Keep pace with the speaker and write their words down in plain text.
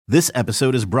This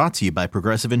episode is brought to you by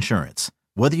Progressive Insurance.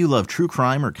 Whether you love true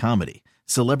crime or comedy,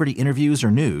 celebrity interviews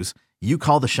or news, you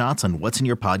call the shots on what's in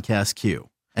your podcast queue.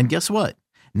 And guess what?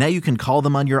 Now you can call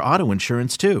them on your auto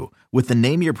insurance too with the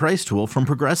Name Your Price tool from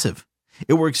Progressive.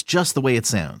 It works just the way it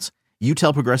sounds. You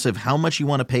tell Progressive how much you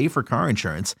want to pay for car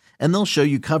insurance, and they'll show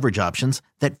you coverage options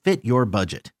that fit your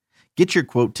budget. Get your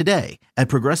quote today at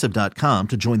Progressive.com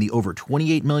to join the over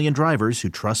 28 million drivers who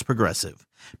trust Progressive.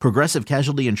 Progressive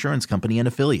Casualty Insurance Company and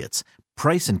Affiliates.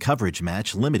 Price and coverage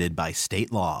match limited by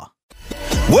state law.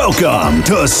 Welcome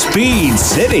to Speed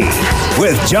City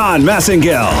with John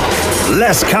Massengale,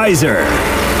 Les Kaiser,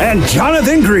 and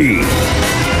Jonathan Green.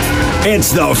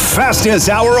 It's the fastest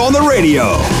hour on the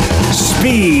radio.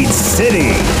 Speed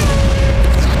City.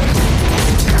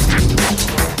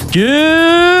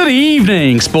 Good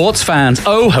evening, sports fans.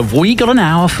 Oh, have we got an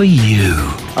hour for you?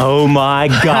 Oh my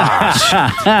gosh.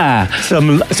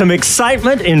 some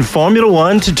excitement in Formula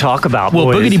One to talk about, well,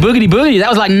 boys. Boogity. That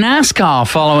was like NASCAR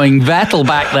following Vettel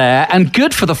back there. And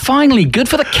good for the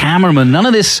cameraman. None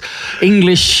of this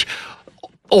English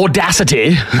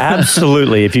audacity.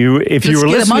 Absolutely. If you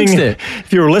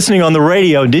were listening on the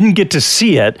radio and didn't get to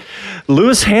see it,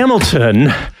 Lewis Hamilton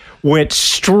went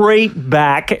straight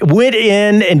back, went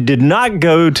in and did not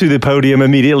go to the podium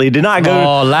immediately, did not go.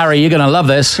 Oh, Larry, you're going to love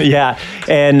this. Yeah,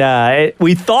 and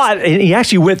we thought, and he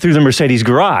actually went through the Mercedes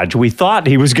garage. We thought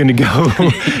he was going to go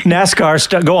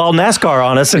go all NASCAR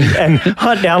on us and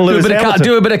hunt down Lewis Hamilton.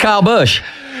 Do a bit of Kyle Busch.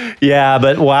 Yeah,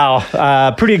 but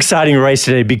wow, pretty exciting race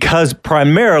today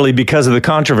primarily because of the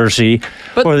controversy,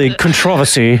 or the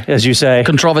controversy, as you say.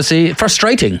 Controversy,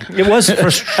 frustrating. It was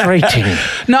frustrating.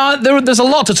 No, there's a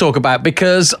lot to talk about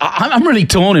because I'm really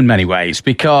torn in many ways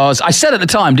because I said at the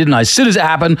time, didn't I? As soon as it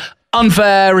happened,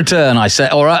 unfair return, I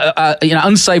said, or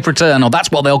unsafe return, or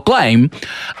that's what they'll claim.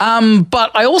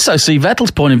 But I also see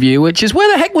Vettel's point of view, which is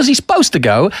where the heck was he supposed to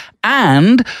go?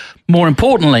 And more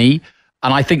importantly,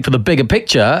 and I think for the bigger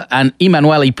picture, and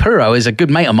Emanuele Pirro is a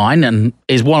good mate of mine and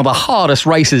is one of the hardest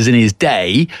racers in his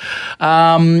day,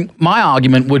 my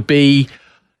argument would be,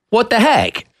 what the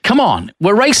heck? Come on,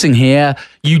 we're racing here.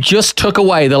 You just took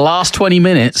away the last 20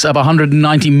 minutes of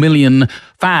 190 million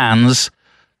fans.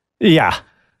 Yeah,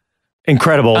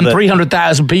 incredible. And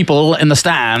 300,000 people in the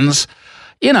stands.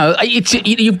 You know,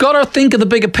 you've got to think of the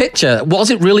bigger picture.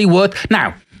 Was it really worth...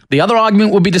 Now, the other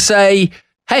argument would be to say,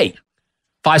 hey,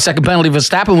 5-second penalty for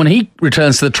Verstappen when he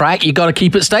returns to the track. You got to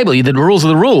keep it stable. The rules are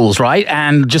the rules, right?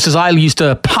 And just as I used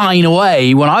to pine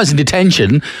away when I was in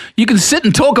detention, you can sit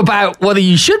and talk about whether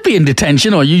you should be in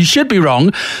detention or you should be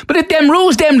wrong. But if them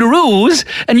the rules,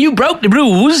 and you broke the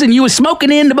rules and you were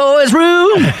smoking in the boys'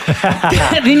 room,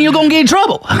 then you're going to get in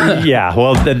trouble. Yeah,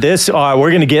 well, we're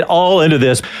going to get all into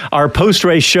this. Our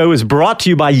post-race show is brought to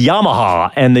you by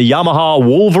Yamaha and the Yamaha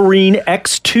Wolverine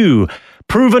X2.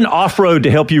 Proven off-road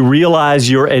to help you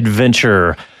realize your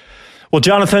adventure. Well,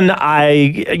 Jonathan,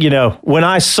 when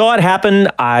I saw it happen,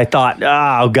 I thought,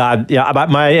 oh, God. Yeah,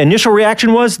 my initial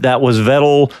reaction was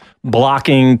Vettel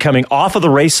blocking coming off of the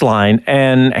race line.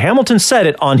 And Hamilton said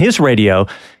it on his radio.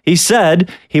 He said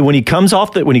when he goes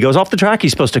off the track,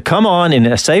 he's supposed to come on in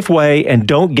a safe way and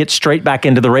don't get straight back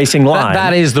into the racing line.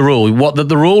 That is the rule.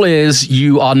 The rule is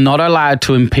you are not allowed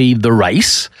to impede the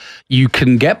race. You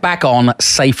can get back on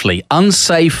safely.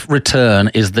 Unsafe return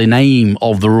is the name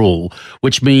of the rule,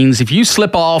 which means if you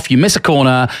slip off, you miss a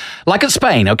corner, like at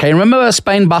Spain, okay? Remember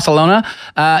Spain, Barcelona?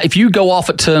 If you go off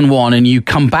at turn 1 and you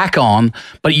come back on,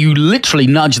 but you literally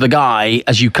nudge the guy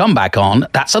as you come back on,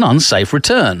 that's an unsafe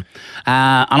return.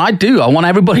 And I want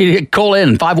everybody to call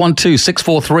in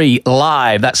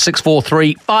 512-643-LIVE. That's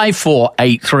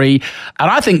 643-5483.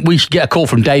 And I think we should get a call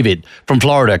from David from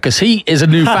Florida because he is a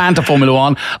new fan to Formula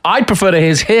One. I'd prefer to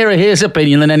hear his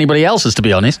opinion than anybody else's, to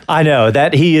be honest. I know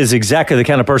that he is exactly the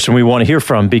kind of person we want to hear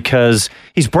from because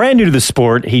he's brand new to the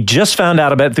sport. He just found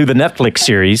out about it through the Netflix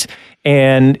series,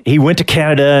 and he went to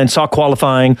Canada and saw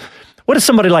qualifying. What does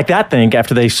somebody like that think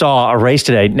after they saw a race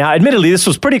today? Now, admittedly, this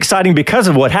was pretty exciting because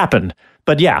of what happened.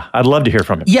 But yeah, I'd love to hear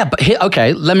from him. Yeah, but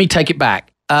okay, let me take it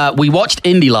back. We watched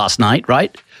Indy last night,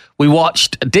 right? We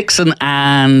watched Dixon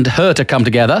and Herta come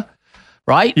together,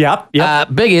 right? Yep.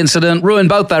 Big incident, ruined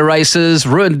both their races,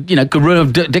 could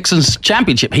ruin Dixon's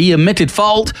championship. He admitted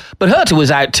fault, but Herta was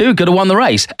out too, could have won the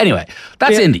race. Anyway,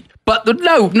 that's Indy. But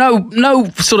no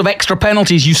sort of extra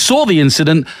penalties. You saw the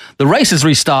incident, the race has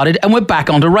restarted, and we're back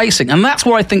onto racing. And that's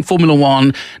where I think Formula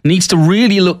One needs to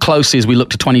really look closely as we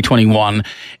look to 2021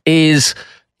 is,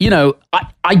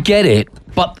 I get it,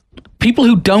 but people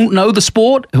who don't know the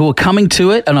sport, who are coming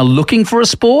to it and are looking for a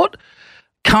sport,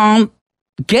 can't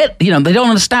they don't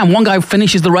understand. One guy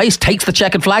finishes the race, takes the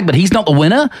checkered flag, but he's not the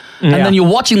winner. And then you're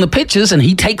watching the pictures and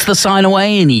he takes the sign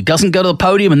away and he doesn't go to the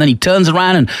podium, and then he turns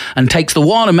around and takes the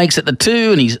 1 and makes it the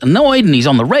 2, and he's annoyed and he's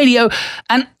on the radio.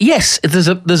 And yes, there's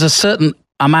a certain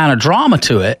amount of drama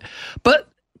to it, but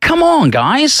come on,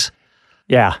 guys.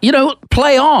 Yeah.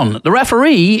 Play on. The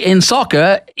referee in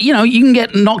soccer, you can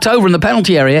get knocked over in the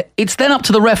penalty area. It's then up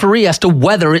to the referee as to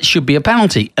whether it should be a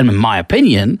penalty. And in my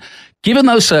opinion, given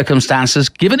those circumstances,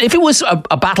 if it was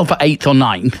a battle for 8th or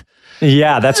 9th,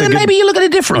 maybe you look at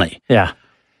it differently. Yeah.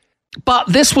 But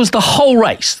this was the whole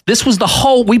race.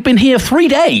 We've been here 3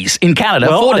 days in Canada,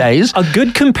 4 days. A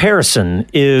good comparison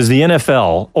is the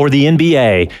NFL or the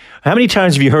NBA. How many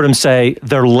times have you heard them say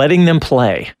they're letting them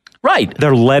play? Right.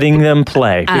 They're letting them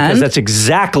play because that's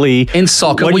exactly in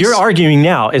soccer. What you're arguing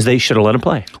now is they should have let them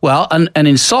play. Well, and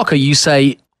in soccer, you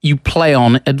say you play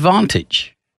on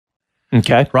advantage.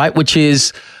 Okay. Right? Which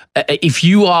is if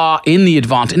you are in the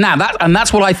advantage. Now,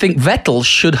 that's what I think Vettel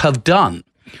should have done,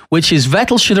 which is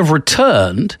Vettel should have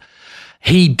returned.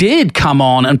 He did come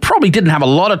on and probably didn't have a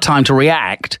lot of time to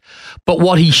react. But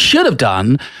what he should have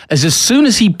done is as soon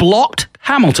as he blocked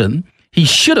Hamilton, he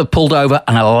should have pulled over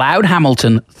and allowed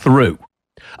Hamilton through,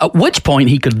 at which point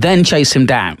he could then chase him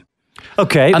down.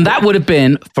 Okay. And that would have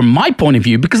been, from my point of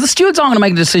view, because the stewards aren't going to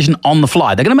make a decision on the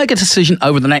fly. They're going to make a decision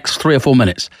over the next 3 or 4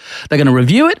 minutes. They're going to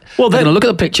review it. They're going to look at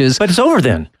the pictures. But it's over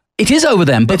then. It is over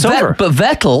then. But it's over. But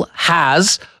Vettel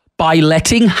has, by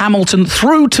letting Hamilton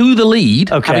through to the lead,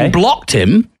 having blocked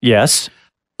him. Yes.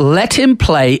 Let him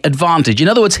play advantage. In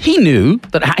other words, he knew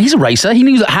that he's a racer. He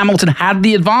knew that Hamilton had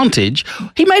the advantage.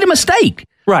 He made a mistake.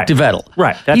 Right. To Vettel.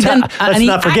 Right. Let's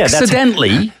not forget.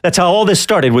 Accidentally. That's how all this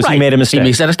started, was he made a mistake. He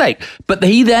made a mistake. But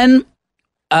he then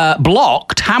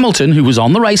blocked Hamilton, who was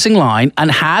on the racing line,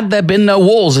 and had there been no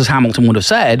walls, as Hamilton would have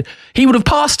said, he would have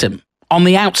passed him on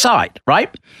the outside,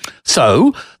 right?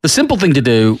 So the simple thing to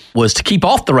do was to keep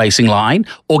off the racing line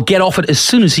or get off it as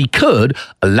soon as he could,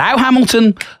 allow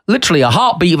Hamilton literally a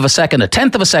heartbeat of a second, a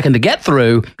tenth of a second to get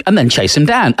through, and then chase him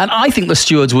down. And I think the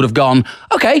stewards would have gone,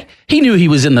 okay, he knew he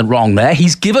was in the wrong there.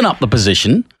 He's given up the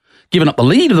position, given up the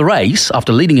lead of the race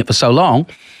after leading it for so long.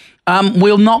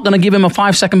 We're not going to give him a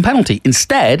 5-second penalty.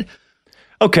 Instead...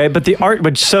 Okay,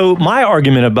 so my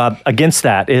argument against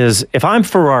that is if I'm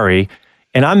Ferrari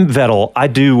and I'm Vettel, I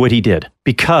do what he did,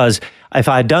 because if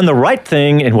I had done the right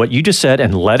thing and what you just said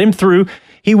and let him through,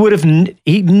 he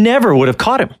never would have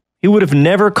caught him. He would have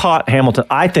never caught Hamilton,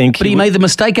 I think. But he made the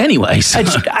mistake anyway. So.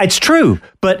 It's true,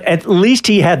 but at least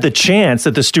he had the chance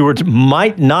that the stewards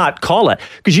might not call it.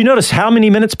 Because you notice how many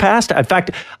minutes passed? In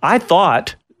fact, I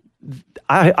thought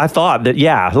that,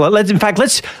 yeah.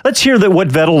 Let's hear what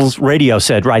Vettel's radio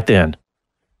said right then.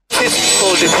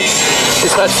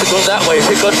 It's has to go that way. If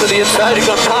it got to the inside, it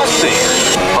got past me.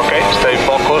 Okay, stay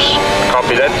focused.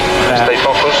 Copy that. Stay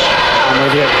focused.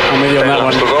 I'm with you on that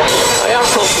one. I am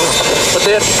focused, but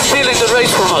they're stealing the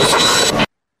race from us.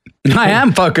 I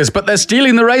am focused, but they're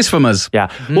stealing the race from us.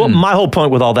 Yeah. Well, my whole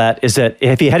point with all that is that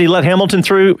if he let Hamilton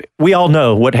through, we all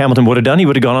know what Hamilton would have done. He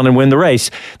would have gone on and win the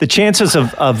race. The chances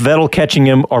of Vettel catching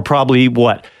him are probably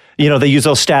what? They use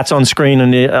those stats on screen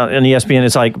and ESPN.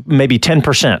 It's like maybe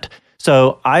 10%.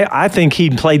 So I think he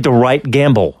played the right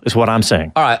gamble, is what I'm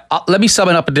saying. All right, let me sum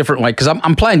it up a different way, because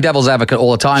I'm playing devil's advocate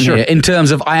all the time here. In terms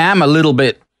of, I am a little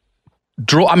bit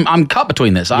I'm cut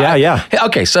between this. Yeah.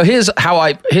 Okay, so here's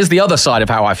the other side of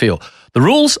how I feel. The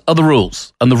rules are the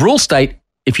rules, and the rules state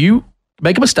if you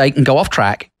make a mistake and go off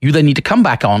track, you then need to come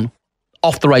back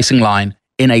off the racing line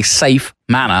in a safe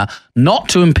manner, not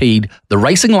to impede the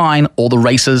racing line or the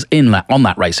racers on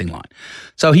that racing line.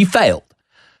 So he failed.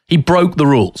 He broke the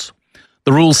rules.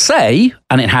 The rules say,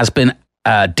 and it has been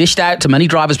dished out to many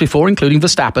drivers before, including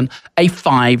Verstappen, a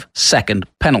 5-second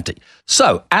penalty.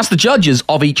 So, as the judges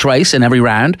of each race in every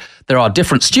round, there are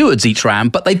different stewards each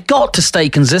round, but they've got to stay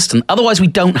consistent. Otherwise, we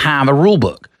don't have a rule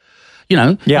book.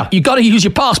 You've got to use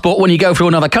your passport when you go through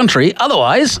another country.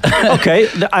 Otherwise... Okay,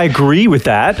 I agree with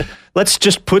that. Let's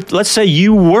say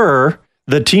you were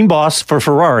the team boss for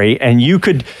Ferrari, and you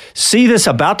could see this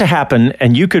about to happen,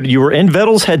 and you were in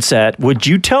Vettel's headset. Would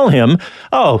you tell him,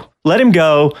 "Oh, let him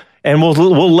go, and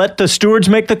we'll let the stewards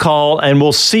make the call, and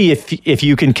we'll see if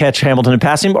you can catch Hamilton and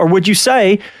pass him"? Or would you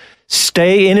say,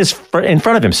 "Stay in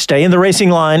front of him, stay in the racing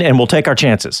line, and we'll take our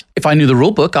chances"? If I knew the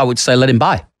rule book, I would say let him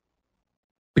by,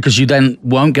 because you then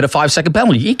won't get a 5-second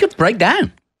penalty. He could break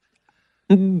down.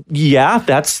 Yeah,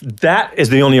 that is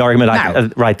the only argument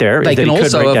right there. They can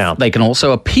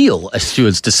also appeal a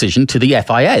steward's decision to the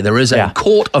FIA. There is a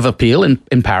court of appeal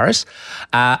in Paris,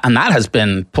 and that has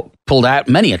been pulled out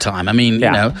many a time. I mean,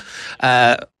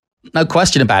 No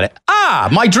question about it.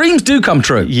 My dreams do come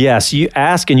true. Yes, you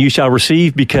ask and you shall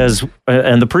receive, because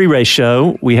in the pre-race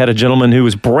show, we had a gentleman who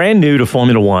was brand new to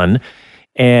Formula One,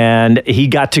 and he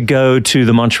got to go to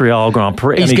the Montreal Grand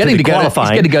Prix. He's getting to go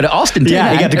to Austin.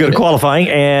 Yeah, he got to go to qualifying,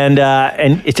 and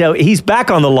so he's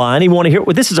back on the line. He want to hear.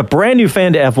 Well, this is a brand new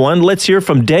fan to F1. Let's hear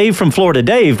from Dave from Florida.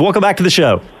 Dave, welcome back to the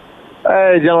show.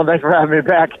 Hey, gentlemen, thanks for having me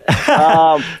back.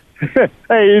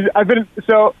 Hey,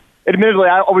 admittedly,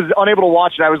 I was unable to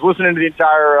watch it. I was listening to the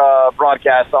entire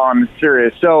broadcast on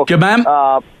Sirius. So, good man.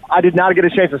 I did not get a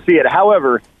chance to see it.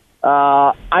 However,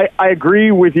 I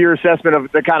agree with your assessment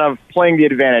of the kind of playing the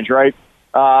advantage, right?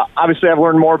 Obviously, I've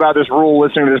learned more about this rule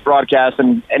listening to this broadcast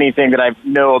than anything that I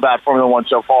know about Formula One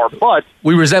so far. But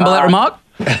we resemble that remark.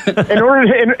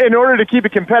 in order to keep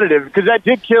it competitive, because that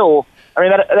did kill. I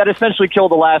mean, that essentially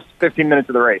killed the last 15 minutes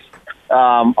of the race.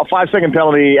 A 5-second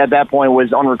penalty at that point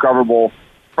was unrecoverable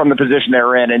from the position they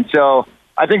were in. And so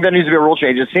I think there needs to be a rule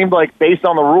change. It seemed like, based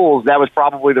on the rules, that was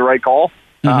probably the right call.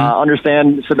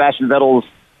 Understand Sebastian Vettel's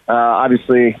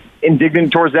obviously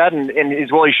indignant towards that, and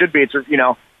as well he should be. It's,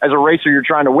 as a racer, you're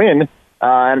trying to win.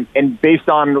 And based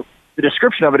on the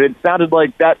description of it, it sounded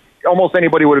like that almost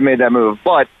anybody would have made that move.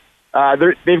 But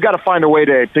they've got to find a way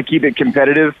to keep it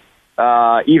competitive,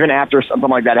 even after something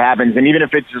like that happens. And even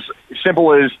if it's as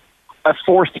simple as a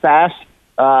forced pass,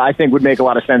 I think would make a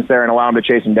lot of sense there and allow him to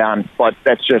chase him down. But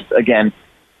that's just, again,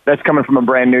 that's coming from a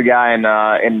brand new guy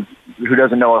and who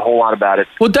doesn't know a whole lot about it.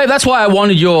 Well, Dave, that's why I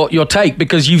wanted your take,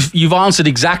 because you've answered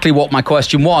exactly what my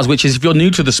question was, which is, if you're new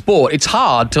to the sport, it's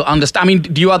hard to understand. I mean,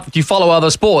 do you follow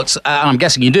other sports? I'm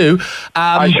guessing you do.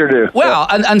 I sure do. Well,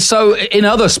 yeah. and so in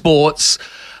other sports,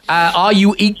 are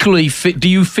you do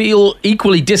you feel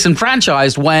equally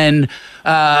disenfranchised when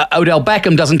Odell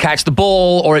Beckham doesn't catch the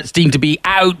ball, or it's deemed to be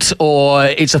out, or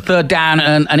it's a third down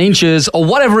and inches, or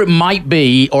whatever it might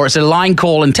be, or it's a line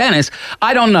call in tennis?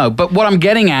 I don't know. But what I'm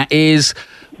getting at is,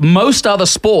 most other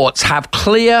sports have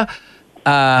clear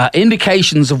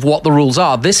indications of what the rules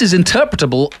are. This is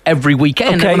interpretable every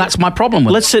weekend, and that's my problem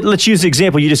with it. Let's use the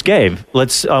example you just gave.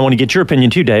 I want to get your opinion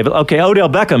too, Dave. Okay, Odell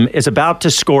Beckham is about to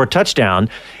score a touchdown,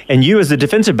 and you as the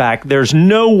defensive back, there's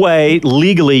no way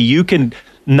legally you can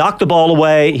knock the ball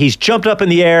away. He's jumped up in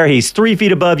the air. He's 3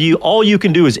 feet above you. All you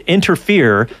can do is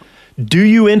interfere. Do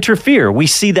you interfere? We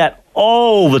see that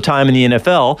all the time in the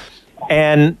NFL.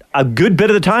 And a good bit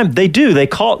of the time, they do. They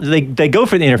go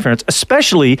for the interference,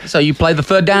 especially. So you play the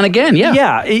third down again, yeah.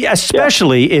 Yeah,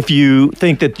 especially if you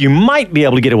think that you might be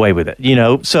able to get away with it,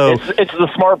 So it's the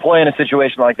smart play in a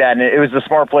situation like that, and it was the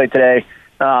smart play today.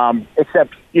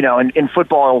 Except, in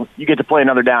football, you get to play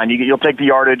another down. You'll take the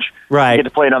yardage, right? You get to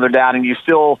play another down, and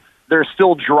there's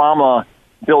still drama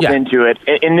built into it.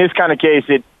 In this kind of case,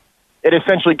 it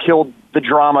essentially killed the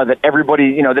drama that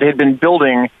everybody, that had been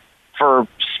building for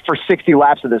 60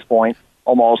 laps at this point,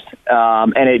 almost,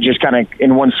 and it just kind of,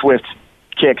 in one swift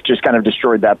kick, just kind of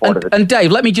destroyed that part of it. And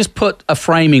Dave, let me just put a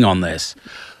framing on this.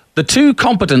 The two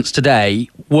combatants today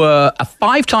were a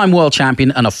 5-time world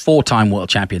champion and a 4-time world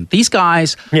champion. These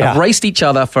guys have raced each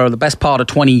other for the best part of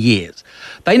 20 years.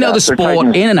 They know the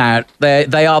sport in and out.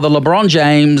 They are the LeBron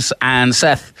James and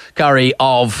Seth Curry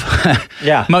of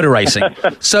motor racing.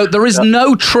 So there is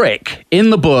no trick in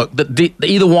the book that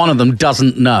either one of them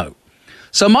doesn't know.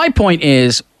 So my point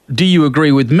is, do you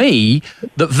agree with me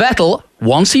that Vettel,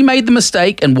 once he made the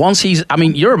mistake and once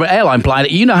you're an airline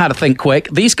pilot, you know how to think quick.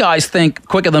 These guys think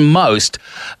quicker than most.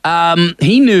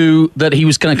 He knew that he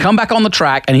was going to come back on the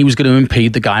track and he was going to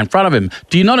impede the guy in front of him.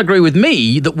 Do you not agree with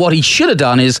me that what he should have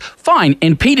done is, fine,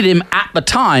 impeded him at the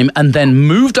time and then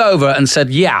moved over and said,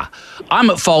 yeah, I'm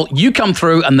at fault, you come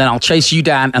through and then I'll chase you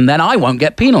down and then I won't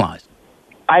get penalized?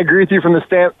 I agree with you from the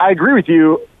stand. I agree with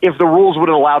you if the rules would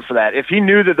have allowed for that. If he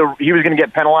knew that he was going to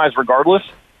get penalized regardless,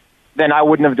 then I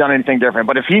wouldn't have done anything different.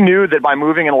 But if he knew that by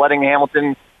moving and letting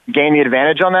Hamilton gain the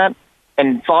advantage on that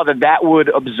and thought that would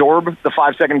absorb the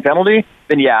 5-second penalty,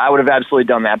 then I would have absolutely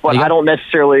done that. But I don't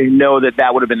necessarily know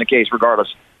that would have been the case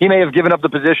regardless. He may have given up the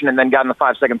position and then gotten the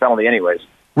 5-second penalty anyways.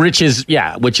 Which is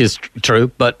true,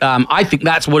 but I think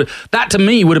that to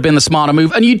me would have been the smarter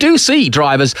move. And you do see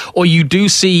drivers, or you do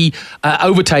see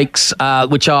overtakes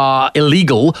which are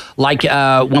illegal, like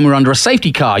when we're under a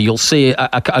safety car, you'll see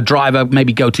a driver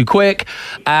maybe go too quick,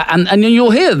 and then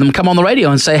you'll hear them come on the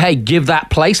radio and say, "Hey, give that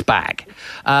place back,"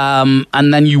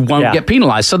 and then you won't get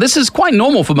penalized. So this is quite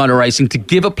normal for motor racing to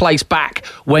give a place back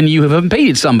when you have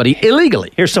impeded somebody illegally.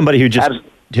 Here's somebody who just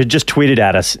just tweeted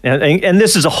at us, and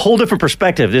this is a whole different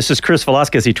perspective. This is Chris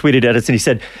Velasquez. He tweeted at us,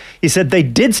 and he said they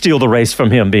did steal the race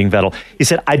from him, being Vettel. He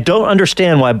said, I don't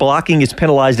understand why blocking is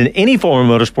penalized in any form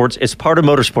of motorsports. It's part of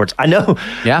motorsports. I know.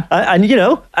 Yeah. And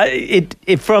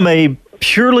it from a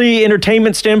purely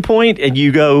entertainment standpoint, and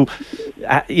you go,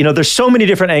 there's so many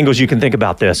different angles you can think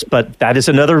about this, but that is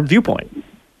another viewpoint.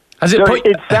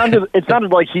 It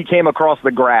sounded like he came across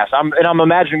the grass. I'm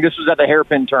imagining this was at the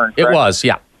hairpin turn. Correct? It was,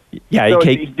 yeah. Yeah, so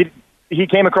he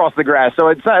came across the grass. So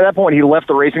at that point, he left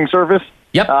the racing surface.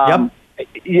 Yep.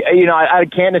 I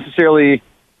can't necessarily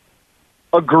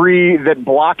agree that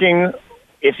blocking,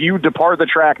 if you depart the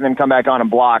track and then come back on and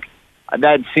block,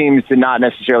 that seems to not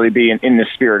necessarily be in the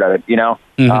spirit of it,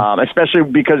 especially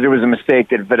because it was a mistake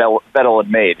that Vettel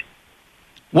had made.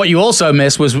 What you also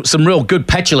missed was some real good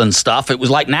petulant stuff. It was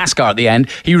like NASCAR at the end.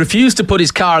 He refused to put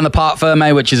his car in the Parc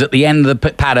Fermé, which is at the end of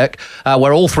the paddock,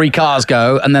 where all three cars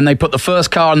go, and then they put the first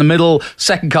car in the middle,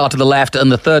 second car to the left, and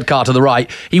the third car to the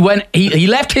right. He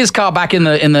left his car back in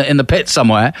the pit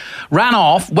somewhere, ran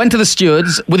off, went to the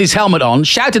stewards with his helmet on,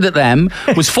 shouted at them,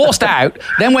 was forced out,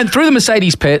 then went through the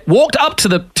Mercedes pit, walked up to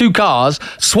the two cars,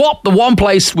 swapped the one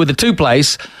place with the two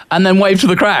place, and then waved to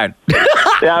the crowd.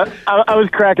 Yeah, I was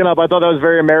cracking up. I thought that was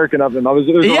very American of him. For a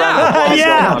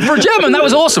German, that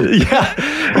was awesome.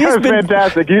 Yeah, he's been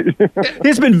fantastic.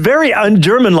 He's been very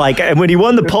un-German-like, and when he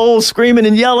won the pole, screaming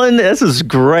and yelling, this is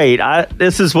great.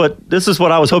 This is what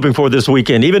I was hoping for this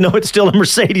weekend, even though it's still a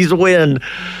Mercedes win.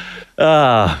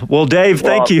 Well, Dave,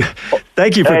 thank you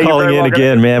for calling in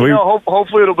again, man.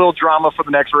 Hopefully it'll build drama for the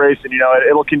next race, and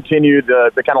it'll continue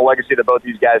the kind of legacy that both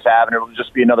these guys have, and it'll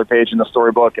just be another page in the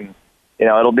storybook, and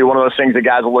it'll be one of those things that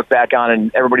guys will look back on,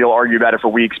 and everybody will argue about it for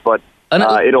weeks, but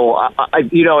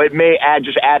it may add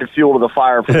fuel to the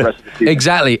fire for the rest of the season.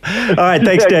 Exactly. All right,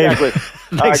 thanks, Dave. Exactly.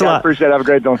 Thanks a lot. Appreciate it. Have a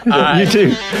great one. You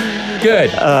too.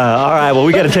 Good. All right, well,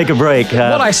 we got to take a break.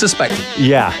 What I suspected.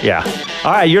 Yeah.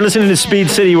 All right, you're listening to Speed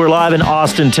City. We're live in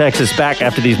Austin, Texas. Back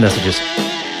after these messages.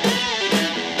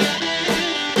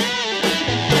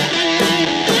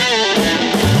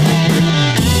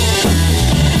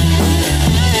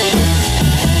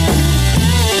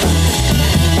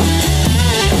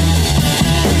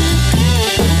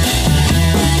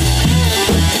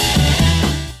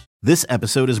 This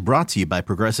episode is brought to you by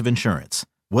Progressive Insurance.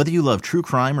 Whether you love true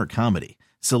crime or comedy,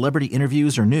 celebrity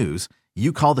interviews or news,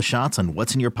 you call the shots on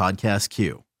what's in your podcast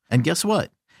queue. And guess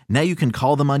what? Now you can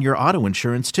call them on your auto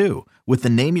insurance too with the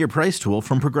Name Your Price tool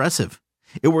from Progressive.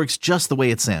 It works just the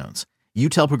way it sounds. You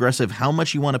tell Progressive how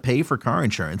much you want to pay for car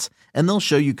insurance, and they'll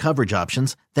show you coverage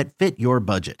options that fit your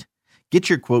budget. Get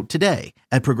your quote today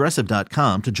at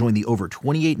Progressive.com to join the over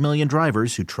 28 million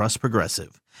drivers who trust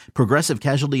Progressive. Progressive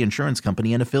Casualty Insurance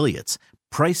Company and Affiliates.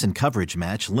 Price and coverage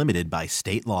match limited by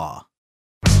state law.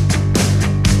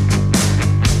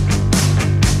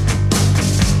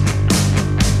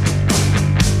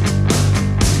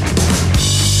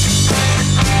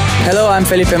 Hello, I'm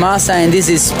Felipe Massa, and this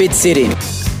is Speed City.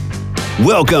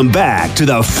 Welcome back to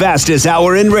the fastest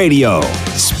hour in radio,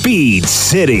 Speed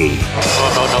City. No,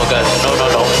 guys. No.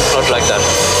 Not like that.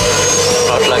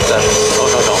 Not like that.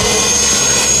 No.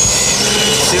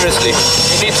 Seriously,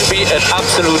 you need to be an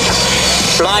absolute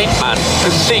blind man to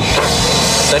think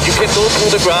that you can go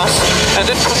through the grass and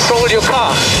then control your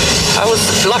car. I was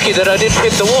lucky that I didn't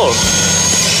hit the wall.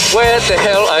 Where the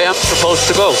hell I am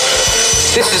supposed to go?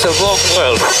 This is a wrong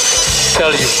world.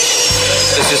 Tell you,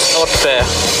 this is not fair.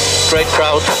 Great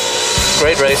crowd,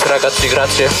 great race, ragazzi,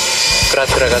 grazie.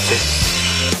 Grazie, ragazzi.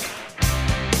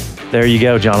 There you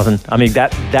go, Jonathan. I mean,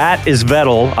 that is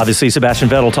Vettel, obviously Sebastian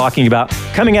Vettel, talking about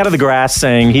coming out of the grass,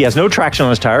 saying he has no traction on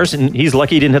his tires, and he's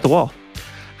lucky he didn't hit the wall.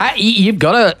 You've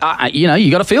got to,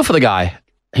 you got to feel for the guy.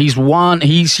 He's won.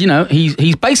 He's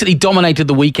basically dominated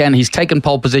the weekend. He's taken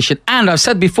pole position, and I've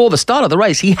said before the start of the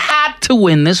race, he had to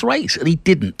win this race, and he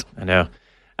didn't. I know,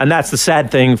 and that's the sad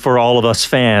thing for all of us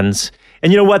fans.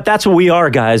 And you know what? That's what we are,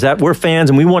 guys. That we're fans,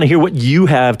 and we want to hear what you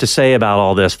have to say about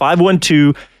all this.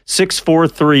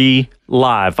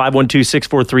 512-643-LIVE.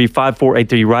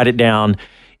 512-643-5483. Write it down.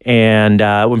 And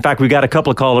in fact, we got a couple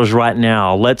of callers right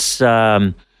now. Let's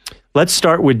start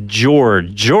with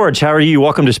George. George, how are you?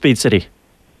 Welcome to Speed City.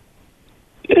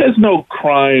 There's no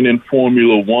crying in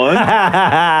Formula One.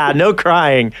 No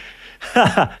crying.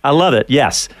 I love it.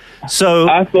 Yes. So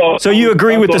you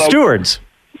agree with the stewards?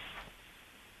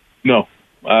 No,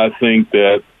 I think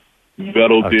that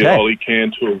Vettel did all he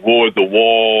can to avoid the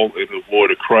wall and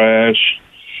avoid a crash.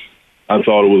 I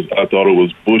thought it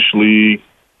was Bush League.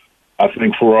 I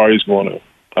think Ferrari's going to.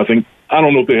 I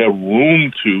don't know if they have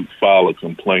room to file a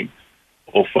complaint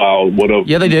or file whatever.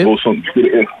 Yeah, they do. Or something to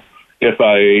the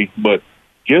FIA, but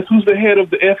guess who's the head of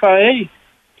the FIA?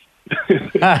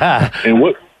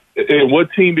 and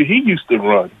what team did he used to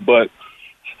run? But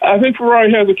I think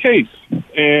Ferrari has a case.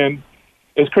 And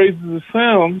as crazy as it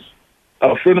sounds,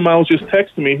 a friend of mine was just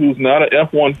texting me who's not an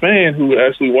F1 fan who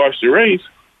actually watched the race.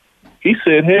 He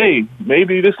said, hey,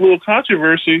 maybe this little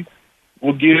controversy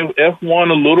will give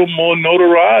F1 a little more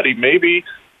notoriety. Maybe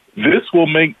this will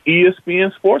make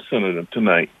ESPN SportsCenter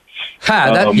tonight.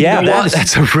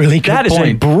 That's a really good point. That is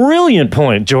a brilliant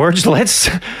point, George. Let's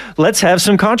have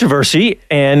some controversy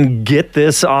and get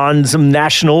this on some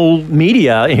national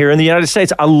media here in the United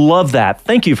States. I love that.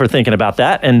 Thank you for thinking about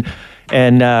that, and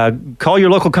call your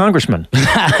local congressman.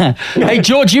 Hey,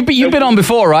 George, you've been on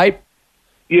before, right?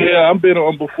 Yeah, I've been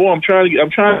on before. I'm trying to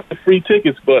get free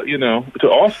tickets, but to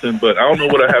Austin, but I don't know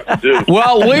what I have to do.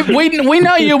 Well, we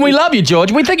know you and we love you,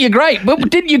 George. We think you're great.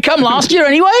 But didn't you come last year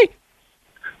anyway?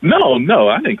 No,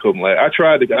 I didn't come last. I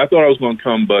thought I was going to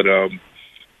come, but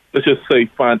let's just say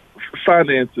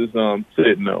finances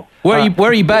said no. Where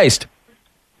are you based?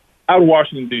 Out of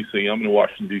Washington D.C. I'm in the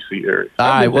Washington D.C. area. All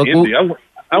right.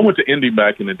 I went to Indy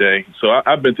back in the day, so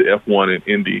I've been to F1 and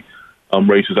Indy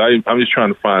races. I'm just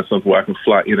trying to find something where I can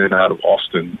fly in and out of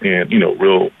Austin and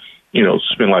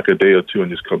spend like a day or two and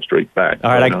just come straight back.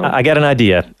 All right, I got an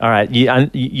idea. All right, you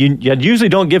usually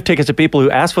don't give tickets to people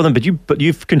who ask for them, but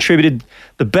you've contributed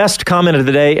the best comment of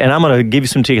the day, and I'm going to give you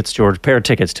some tickets, George, a pair of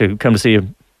tickets to come to see a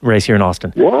race here in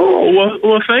Austin. Whoa,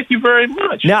 well, thank you very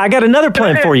much. Now, I got another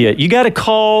plan for you. You got to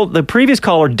call the previous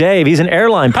caller, Dave. He's an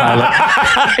airline pilot.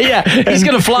 Yeah, he's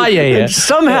going to fly you here.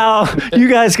 Somehow, you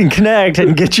guys can connect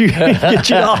and get you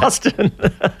to Austin.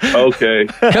 Okay,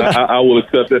 I will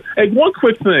accept it. Hey, one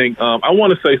quick thing. I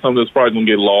want to say something that's probably going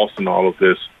to get lost in all of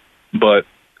this, but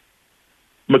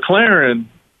McLaren,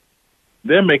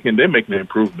 they're making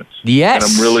improvements. Yes,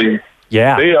 and I'm really.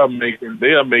 Yeah, they are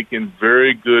making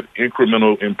very good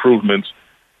incremental improvements,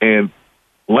 and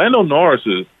Lando Norris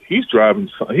he's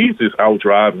just out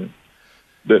driving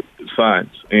the Sainz,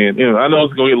 and I know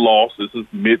it's going to get lost. This is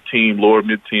lower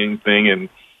mid-team thing, and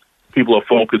people are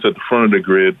focused at the front of the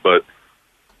grid, but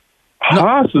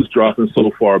Haas is dropping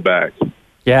so far back.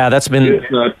 Yeah, that's been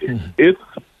it's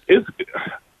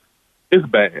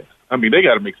bad. I mean, they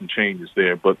got to make some changes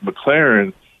there, but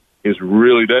McLaren is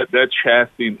really that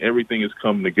chassis and everything is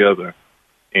coming together,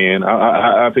 and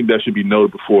I think that should be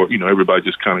noted before everybody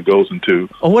just kind of goes into.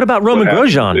 Oh, what about Roman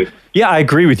Grosjean? Yeah, I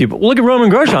agree with you, but look at Roman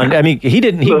Grosjean. I mean, he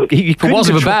didn't. He if it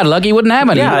wasn't for bad luck, he wouldn't have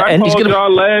any. Yeah,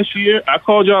 I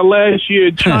called y'all last year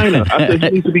in China. I said he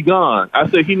needs to be gone. I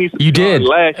said he needs to be gone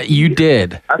last year. You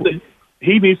did. I said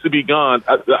he needs to be gone.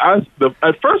 At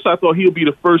first, I thought he'll be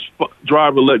the first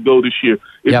driver to let go this year.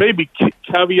 It may be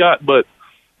caveat, but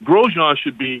Grosjean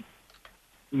should be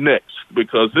next,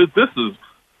 because this is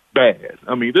bad.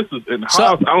 I mean, this is in Haas.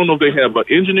 I don't know if they have an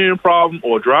engineering problem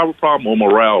or a driver problem or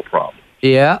morale problem.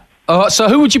 Yeah. So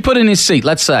who would you put in his seat?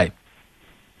 Let's say.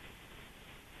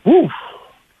 Woo.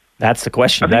 That's the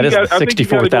question. That is the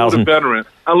 64,000 veteran,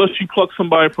 unless you pluck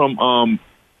somebody from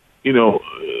the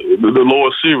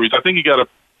lower series. I think you got to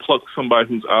pluck somebody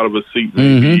who's out of a seat.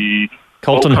 Maybe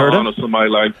Colton Herta? Or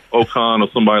somebody like Ocon or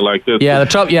somebody like this. Yeah,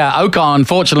 Ocon,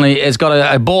 unfortunately, has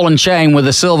got a ball and chain with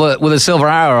a silver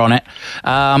arrow on it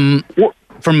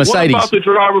from Mercedes. What about the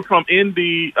driver from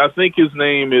Indy? I think his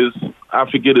name is, I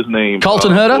forget his name.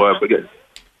 Colton Herta?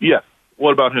 Yeah.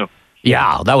 What about him?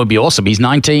 Yeah, that would be awesome. He's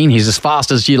 19. He's as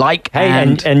fast as you like.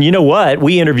 Hey, and you know what?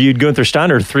 We interviewed Gunther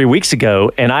Steiner 3 weeks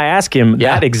ago, and I asked him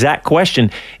that exact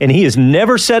question, and he has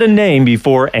never said a name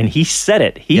before, and he said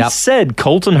it. He said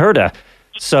Colton Herta.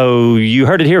 So you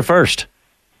heard it here first.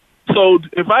 So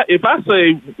if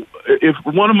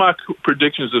one of my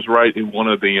predictions is right and one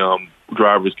of the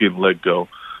drivers getting let go,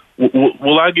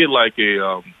 will I get like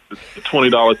a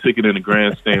 $20 ticket in the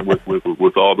grandstand with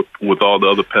all the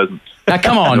other peasants? Now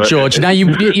come on, George. Now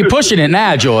you're pushing it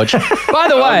now, George. By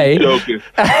the way,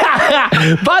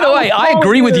 I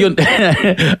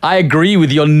agree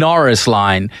with your Norris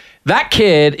line. That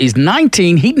kid is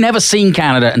 19. He'd never seen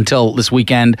Canada until this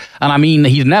weekend. And I mean,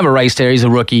 he's never raced here. He's a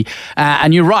rookie.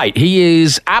 And you're right. He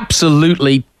is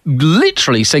absolutely,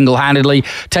 literally single-handedly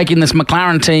taking this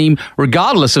McLaren team,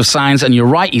 regardless of Sainz. And you're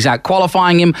right, he's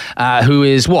out-qualifying him, who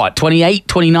is, 28,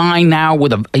 29 now.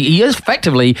 He is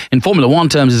effectively, in Formula One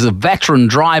terms, is a veteran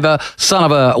driver, son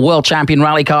of a world champion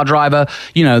rally car driver.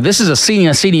 This is a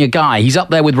senior guy. He's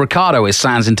up there with Ricciardo, is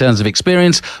Sainz, in terms of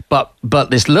experience.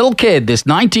 But this little kid, this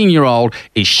 19-year-old,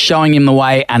 is showing him the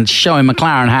way and showing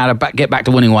McLaren how to get back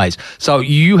to winning ways. So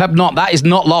that is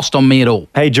not lost on me at all.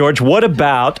 Hey, George, what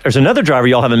about, there's another driver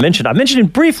y'all haven't mentioned. I mentioned him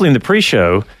briefly in the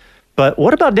pre-show, but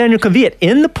what about Daniel Kvyat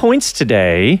in the points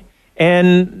today?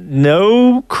 and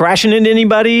no crashing into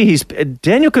anybody.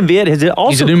 Daniel Kvyat has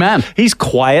also. He's a new man. He's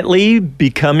quietly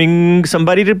becoming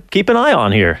somebody to keep an eye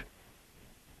on here.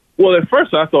 Well, at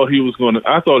first I thought he was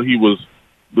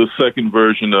the second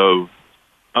version of,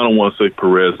 I don't want to say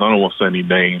Perez, I don't want to say any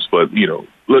names, but,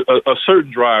 a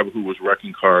certain driver who was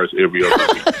wrecking cars every other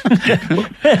week.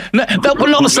 That was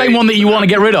not the same one that you want to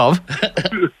get rid of.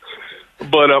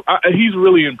 But he's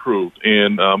really improved,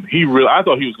 and I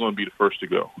thought he was going to be the first to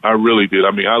go. I really did.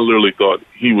 I mean, I literally thought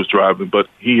he was driving, but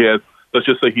let's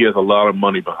just say he has a lot of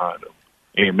money behind him,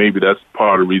 and maybe that's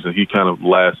part of the reason he kind of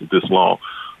lasted this long.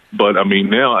 But, I mean,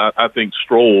 now I think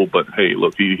Stroll, but, hey,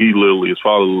 look, he literally, his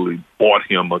father literally bought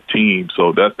him a team,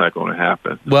 so that's not going to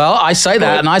happen. Well, I say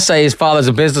that, and I say his father's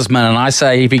a businessman, and I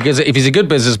say if he's a good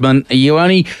businessman, you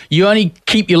only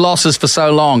keep your losses for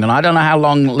so long, and I don't know how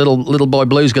long little boy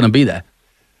Blue's going to be there.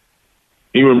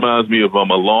 He reminds me of a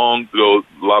long ago,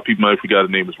 a lot of people might forget his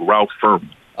name is Ralph Furman.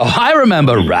 Oh, I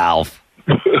remember Ralph.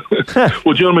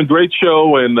 Well, gentlemen, great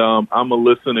show, and I'm going to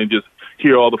listen and just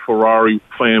hear all the Ferrari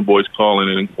fanboys calling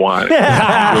in and whining.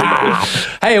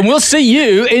 Hey, and we'll see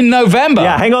you in November.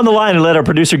 Yeah, hang on the line and let our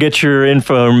producer get your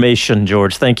information,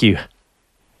 George. Thank you.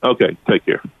 Okay, take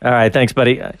care. All right, thanks,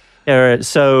 buddy.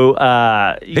 So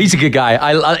he's a good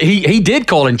guy. He did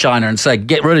call in China and say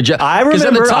get rid of Joe. I remember. Because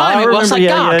at the time it was like,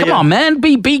 come on, man,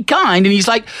 be kind. And he's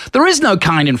like, there is no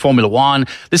kind in Formula One.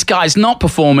 This guy's not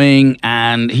performing,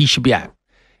 and he should be out.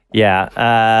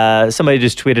 Yeah. Somebody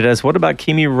just tweeted us. What about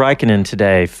Kimi Räikkönen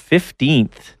today?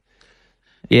 15th.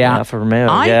 Yeah, for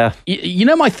Romeo. You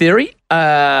know my theory.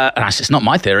 And it's not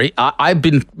my theory. I've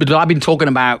been talking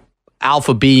about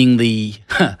Alpha being the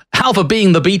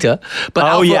beta, but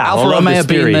Alfa Romeo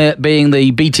being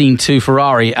the B team to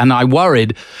Ferrari, and I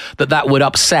worried that would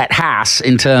upset Haas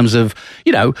in terms of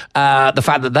the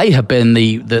fact that they have been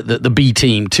the B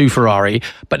team to Ferrari,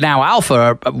 but now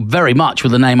Alfa, very much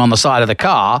with the name on the side of the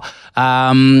car,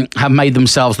 have made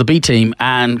themselves the B team.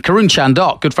 And Karun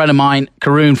Chandok, good friend of mine,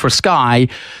 Karun for Sky,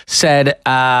 said,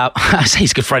 I say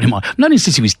he's a good friend of mine. I've known him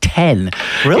since he was 10.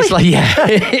 Really? It's like,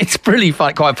 it's really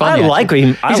quite funny. I like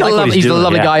him. He's a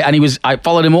lovely guy, and I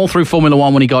followed him all through Formula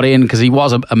One when he got in because he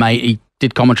was a mate. He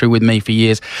did commentary with me for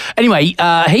years. Anyway,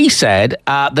 he said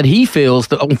that he feels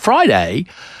that on Friday,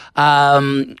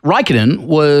 Raikkonen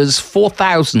was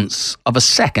 0.004 of a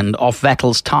second off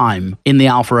Vettel's time in the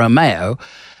Alfa Romeo.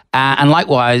 And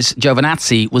likewise,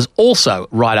 Giovinazzi was also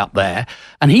right up there.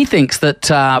 And he thinks that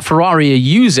Ferrari are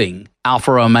using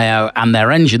Alfa Romeo and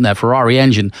their Ferrari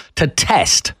engine, to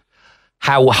test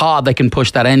how hard they can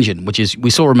push that engine, which is, we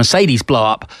saw a Mercedes blow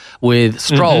up with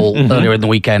Stroll earlier in the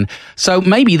weekend. So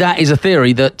maybe that is a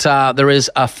theory that there is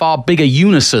a far bigger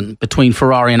unison between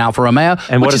Ferrari and Alfa Romeo.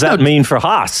 And what does that mean for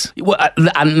Haas? Well,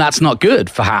 and that's not good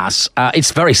for Haas.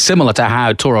 It's very similar to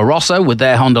how Toro Rosso with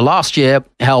their Honda last year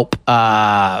help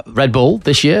Red Bull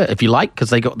this year, if you like,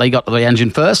 because they got the engine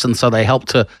first, and so they helped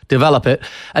to develop it.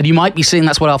 And you might be seeing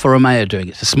that's what Alfa Romeo are doing.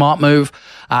 It's a smart move.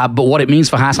 But what it means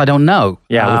for Haas, I don't know.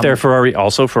 Yeah, with their Ferrari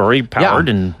powered.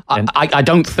 Yeah. And I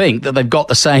don't think that they've got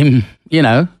the same,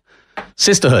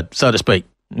 sisterhood, so to speak.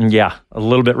 Yeah, a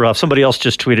little bit rough. Somebody else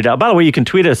just tweeted out. By the way, you can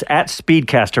tweet us at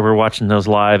Speedcaster. We're watching those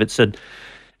live. It said,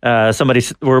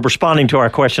 we're responding to our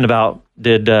question about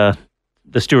did the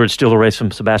steward steal the race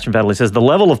from Sebastian Vettel. He says, the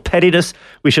level of pettiness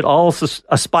we should all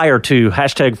aspire to,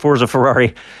 #Forza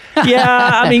Ferrari.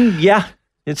 Yeah,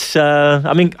 it's,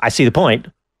 I see the point,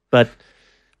 but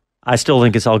I still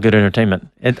think it's all good entertainment.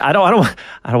 And I don't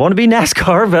want to be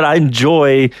NASCAR, but I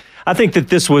think that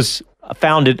this was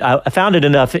founded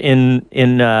enough in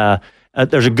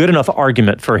there's a good enough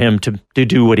argument for him to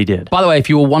do what he did. By the way, if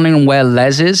you were wondering where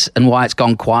Les is and why it's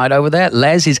gone quiet over there,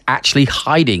 Les is actually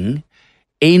hiding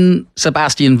in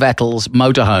Sebastian Vettel's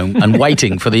motorhome and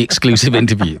waiting for the exclusive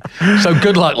interview. So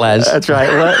good luck, Les. That's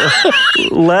right.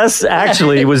 Les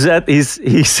actually he's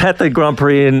at the Grand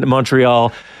Prix in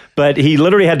Montreal, but he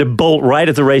literally had to bolt right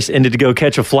at the race ended to go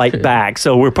catch a flight back.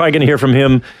 So we're probably going to hear from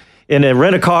him in a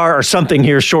rent-a-car or something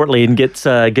here shortly and get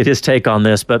his take on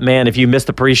this. But man, if you missed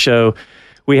the pre-show,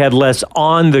 we had Les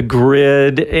on the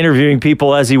grid interviewing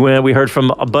people as he went. We heard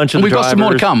from a bunch of the drivers. We've got some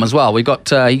more to come as well. You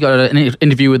got an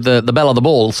interview with the belle of the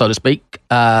ball, so to speak,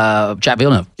 Jack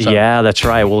Villeneuve. So. Yeah, that's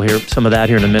right. We'll hear some of that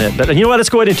here in a minute. But you know what? Let's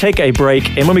go ahead and take a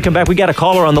break. And when we come back, we got a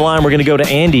caller on the line. We're going to go to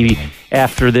Andy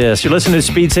after this. You're listening to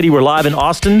Speed City. We're live in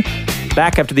Austin.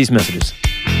 Back after these messages.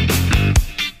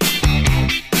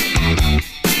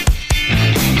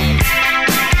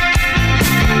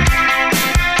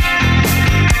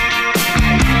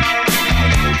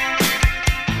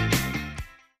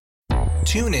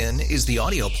 TuneIn is the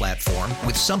audio platform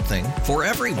with something for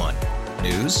everyone.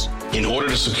 News. In order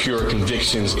to secure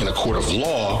convictions in a court of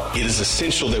law, it is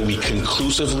essential that we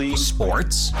conclusively.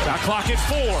 Sports. Got clock at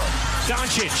 4.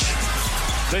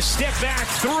 Doncic. The step back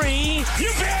 3.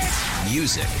 You bet.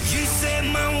 Music. You set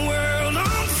my world on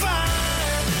fire.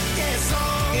 Yes,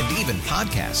 and even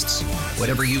podcasts.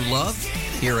 Whatever you love,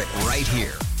 hear it right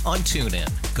here on TuneIn.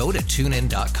 Go to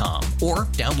TuneIn.com or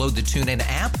download the TuneIn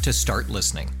app to start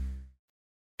listening.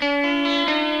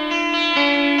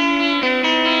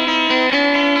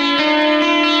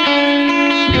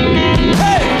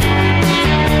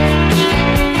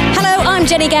 Hello, I'm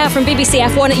Jenny Gow from BBC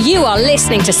F1. You are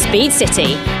listening to Speed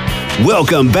City.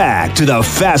 Welcome back to the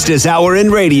fastest hour in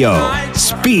radio,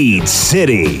 Speed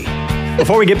City.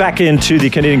 Before we get back into the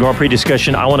Canadian Grand Prix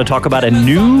discussion, I want to talk about a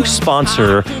new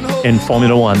sponsor in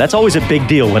Formula One. That's always a big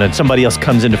deal when somebody else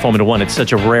comes into Formula One. It's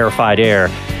such a rarefied air.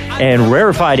 And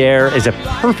rarefied air is a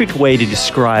perfect way to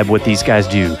describe what these guys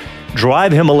do.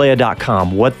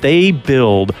 DriveHimalaya.com. What they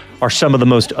build are some of the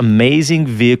most amazing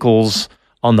vehicles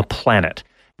on the planet.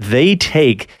 They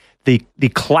take the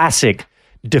classic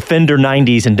Defender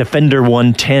 90s and Defender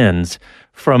 110s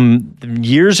from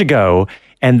years ago,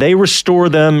 and they restore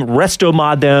them,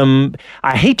 resto-mod them.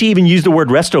 I hate to even use the word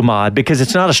resto-mod because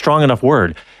it's not a strong enough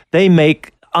word. They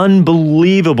make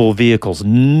unbelievable vehicles.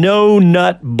 No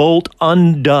nut bolt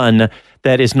undone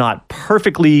that is not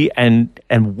perfectly and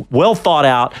well thought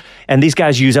out. And these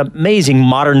guys use amazing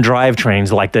modern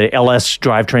drivetrains like the LS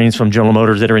drivetrains from General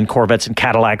Motors that are in Corvettes and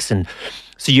Cadillacs. And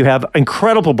so you have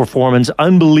incredible performance,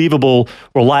 unbelievable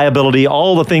reliability,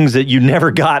 all the things that you never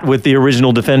got with the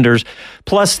original Defenders.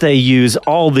 Plus, they use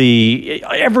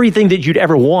everything that you'd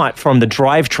ever want from the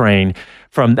drivetrain,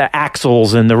 from the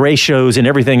axles and the ratios and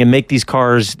everything, and make these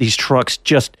cars, these trucks,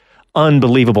 just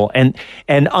unbelievable. And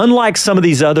unlike some of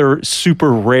these other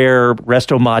super rare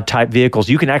resto mod type vehicles,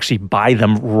 you can actually buy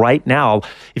them right now.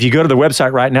 If you go to the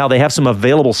website right now, they have some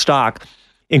available stock,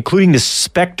 including the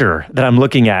Spectre that I'm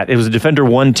looking at. It was a Defender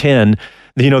 110,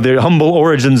 the humble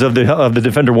origins of the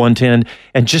Defender 110,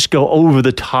 and just go over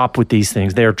the top with these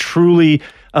things. They're truly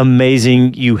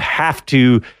amazing. You have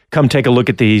to come take a look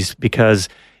at these, because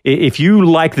if you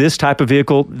like this type of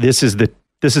vehicle, this is the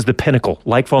pinnacle.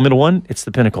 Like Formula One, it's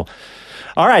the pinnacle.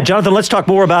 All right, Jonathan, let's talk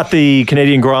more about the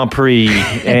Canadian Grand Prix.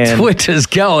 And Twitter's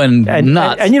going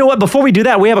nuts. And you know what? Before we do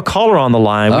that, we have a caller on the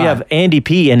line. We have Andy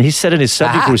P., and he said in his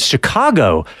subject was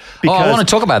Chicago. Because, I want to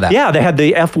talk about that. Yeah, they had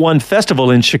the F1 Festival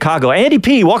in Chicago. Andy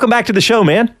P., welcome back to the show,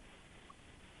 man.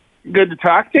 Good to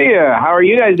talk to you. How are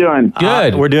you guys doing?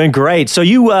 Good. We're doing great. So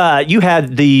you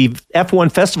had the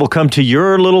F1 Festival come to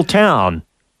your little town.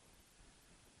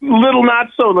 Little,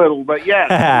 not so little, but yes,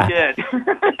 we did.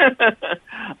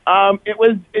 It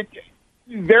was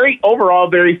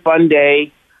overall very fun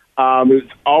day. It was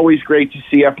always great to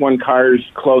see F1 cars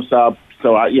close up.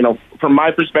 So, from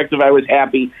my perspective, I was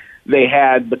happy. They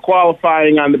had the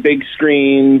qualifying on the big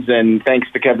screens, and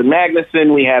thanks to Kevin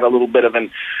Magnussen, we had a little bit of an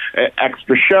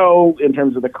extra show in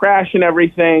terms of the crash and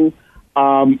everything.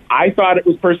 I thought it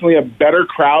was personally a better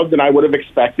crowd than I would have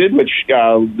expected, which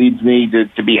leads me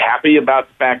to be happy about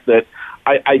the fact that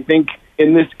I think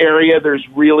in this area there's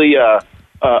really a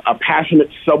passionate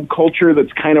subculture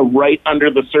that's kind of right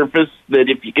under the surface, that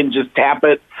if you can just tap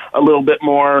it a little bit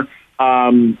more,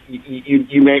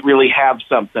 you may really have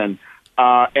something.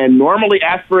 And normally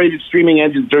aspirated streaming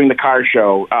engines during the car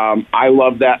show. I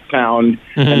love that sound,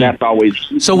 and that's always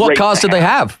So what cars did they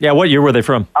have? Yeah, what year were they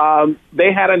from?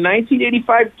 They had a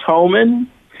 1985 Toman.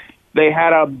 They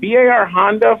had a BAR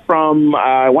Honda from,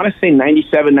 I want to say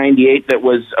 97, 98, that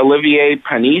was Olivier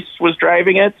Panis was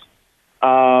driving it.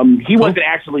 He wasn't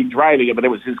actually driving it, but it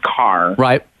was his car.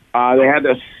 Right. They had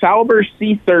a Sauber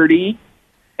C30,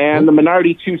 and the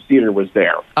Minardi two-seater was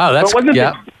there. Oh, that's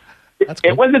good.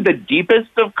 It wasn't the deepest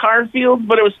of car fields,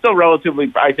 but it was still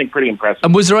relatively, I think, pretty impressive.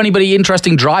 And was there anybody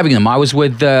interesting driving them? I was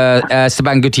with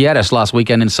Esteban Gutierrez last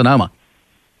weekend in Sonoma.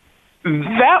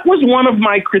 That was one of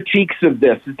my critiques of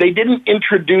this. They didn't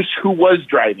introduce who was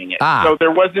driving it. So there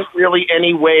wasn't really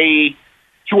any way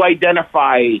to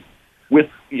identify with...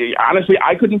 Honestly,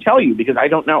 I couldn't tell you because I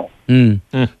don't know.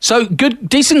 So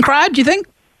decent crowd, do you think?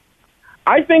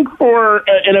 I think for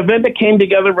an event that came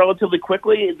together relatively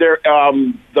quickly,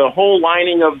 the whole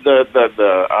lining of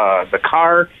the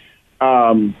car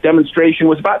demonstration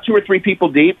was about 2 or 3 people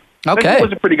deep. Okay, I think it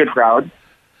was a pretty good crowd.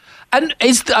 And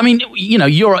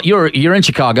you're in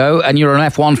Chicago and you're an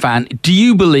F1 fan. Do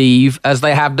you believe, as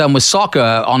they have done with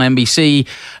soccer on NBC,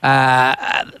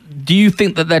 do you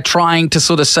think that they're trying to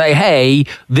sort of say, hey,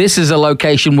 this is a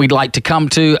location we'd like to come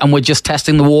to and we're just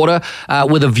testing the water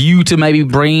with a view to maybe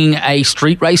bringing a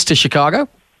street race to Chicago?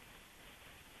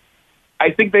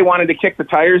 I think they wanted to kick the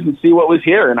tires and see what was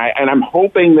here, and I'm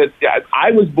hoping that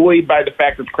I was buoyed by the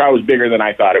fact that the crowd was bigger than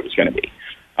I thought it was going to be.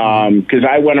 Because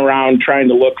I went around trying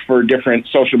to look for different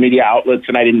social media outlets,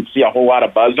 and I didn't see a whole lot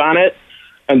of buzz on it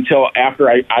until after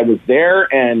I was there,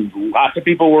 and lots of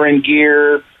people were in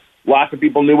gear. Lots of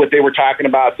people knew what they were talking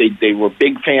about. They were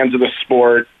big fans of the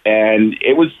sport, and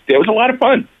it was a lot of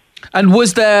fun. And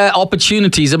was there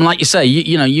opportunities? I mean, like you say,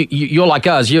 you're like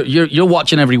us. You're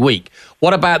watching every week.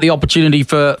 What about the opportunity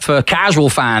for casual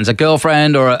fans, a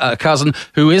girlfriend or a cousin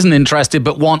who isn't interested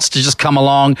but wants to just come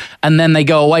along, and then they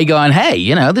go away going,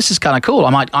 "Hey, this is kind of cool.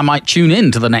 I might tune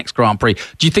in to the next Grand Prix."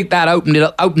 Do you think that opened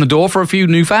the door for a few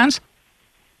new fans?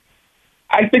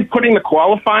 I think putting the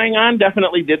qualifying on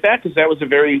definitely did that, because that was a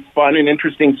very fun and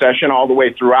interesting session all the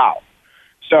way throughout.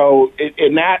 So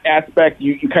in that aspect,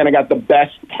 you kind of got the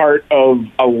best part of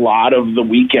a lot of the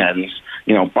weekends,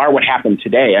 bar what happened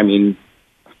today. I mean,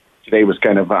 today was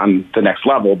kind of on the next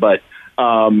level, but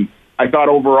I thought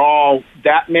overall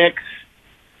that mix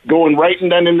going right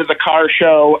and then into the car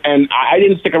show, and I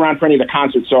didn't stick around for any of the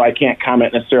concerts, so I can't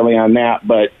comment necessarily on that,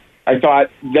 but I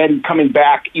thought then coming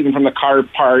back even from the car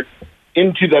part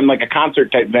into them like a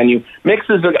concert type venue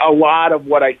mixes a lot of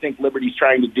what I think Liberty's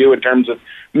trying to do in terms of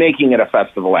making it a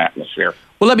festival atmosphere.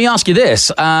 Well, let me ask you this.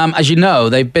 As you know,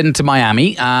 they've been to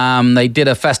Miami. They did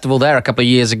a festival there a couple of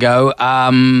years ago.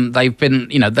 They've been,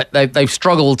 they've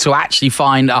struggled to actually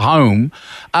find a home.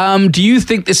 Do you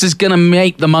think this is going to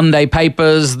make the Monday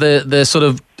papers, the sort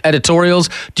of editorials?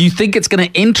 Do you think it's going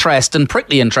to interest and prick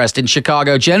the interest in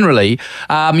Chicago generally?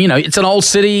 It's an old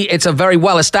city. It's a very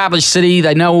well-established city.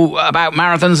 They know about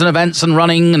marathons and events and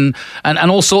running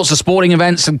and all sorts of sporting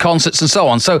events and concerts and so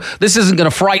on. So this isn't going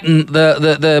to frighten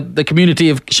the community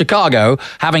of Chicago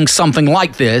having something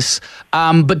like this.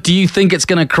 But do you think it's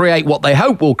going to create what they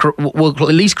hope will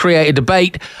at least create a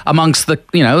debate amongst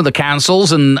the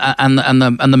councils and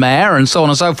the mayor and so on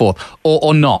and so forth,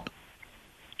 or not?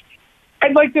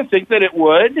 I'd like to think that it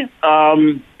would.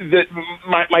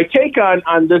 My take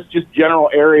on this just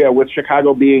general area with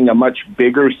Chicago being a much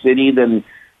bigger city than,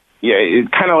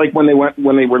 it's kind of like when they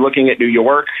were looking at New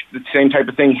York, the same type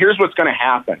of thing. Here's what's going to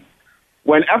happen.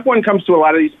 When F1 comes to a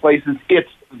lot of these places, it's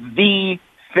the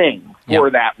thing for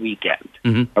that weekend.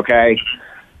 Mm-hmm. Okay?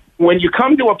 When you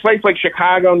come to a place like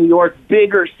Chicago, New York,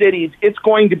 bigger cities, it's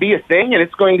going to be a thing, and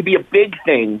it's going to be a big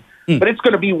thing, but it's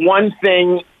going to be one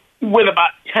thing with about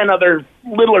 10 other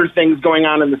littler things going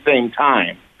on in the same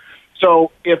time.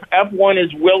 So if F1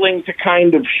 is willing to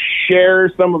kind of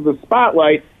share some of the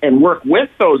spotlight and work with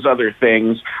those other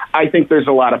things, I think there's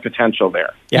a lot of potential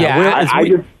there.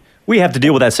 We have to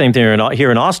deal with that same thing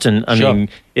here in Austin. I mean,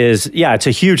 it's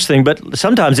a huge thing, but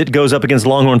sometimes it goes up against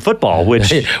Longhorn football,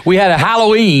 which... We had a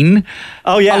Halloween,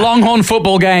 a Longhorn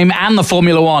football game, and the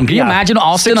Formula One. Can you imagine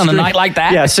Austin on a night like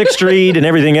that? Yeah, 6th Street and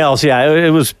everything else. Yeah, it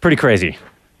was pretty crazy.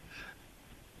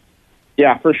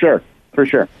 Yeah, for sure.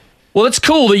 Well, it's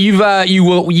cool that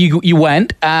you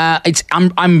went.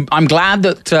 I'm glad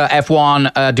that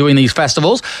F1 are doing these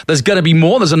festivals. There's going to be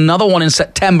more. There's another one in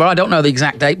September. I don't know the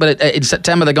exact date, but in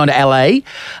September they're going to LA.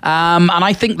 And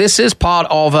I think this is part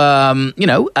of an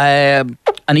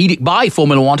edict by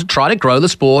Formula One to try to grow the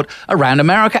sport around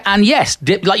America. And yes,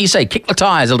 like you say, kick the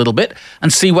tires a little bit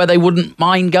and see where they wouldn't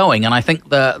mind going. And I think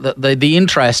the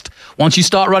interest, once you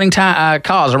start running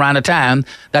cars around a town,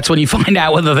 that's when you find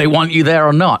out whether they want you there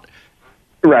or not.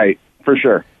 Right, for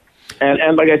sure.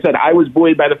 And like I said, I was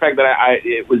buoyed by the fact that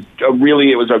it was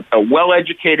a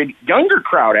well-educated, younger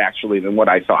crowd, actually, than what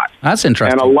I thought. That's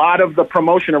interesting. And a lot of the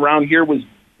promotion around here was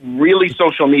really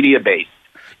social media-based.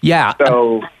 Yeah.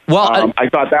 So I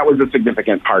thought that was a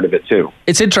significant part of it, too.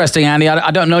 It's interesting, Andy.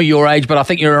 I don't know your age, but I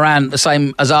think you're around the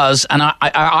same as us. And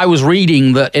I was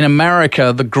reading that in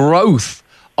America, the growth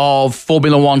of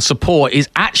Formula One support is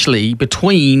actually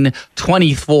between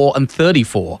 24 and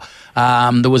 34.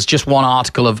 There was just one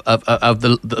article of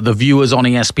the viewers on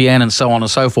ESPN and so on and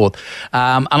so forth.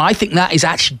 And I think that is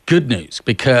actually good news,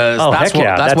 because that's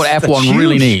what F1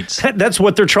 really needs. That's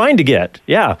what they're trying to get.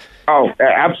 Yeah. Oh,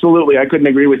 absolutely. I couldn't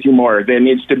agree with you more. There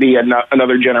needs to be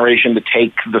another generation to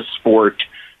take the sport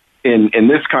in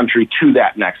this country to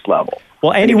that next level.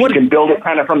 Well, Andy, if you can build it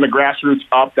kind of from the grassroots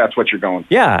up, that's what you're going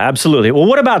for. Yeah, absolutely. Well,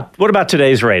 what about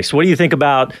today's race? What do you think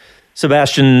about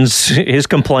Sebastian's his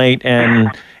complaint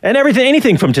and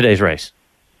anything from today's race?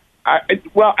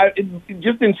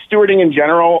 Just in stewarding in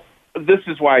general, this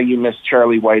is why you miss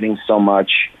Charlie Whiting so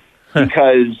much,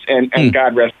 because and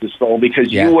God rest his soul, because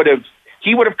he would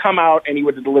have come out and he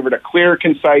would have delivered a clear,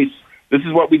 concise, this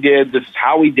is what we did, this is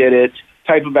how we did it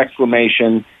type of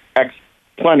explanation,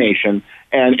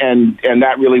 and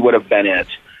that really would have been it.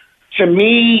 To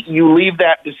me, you leave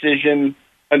that decision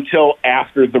until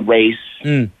after the race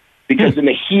because in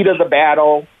the heat of the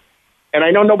battle, and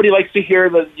I know nobody likes to hear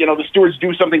the stewards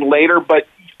do something later, but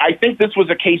I think this was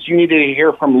a case you needed to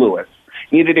hear from Lewis,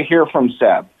 needed to hear from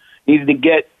Seb, needed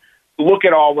to look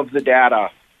at all of the data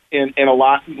in a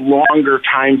lot longer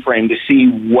time frame to see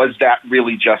was that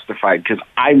really justified, because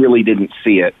I really didn't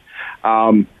see it.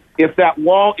 If that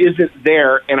wall isn't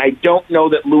there, and I don't know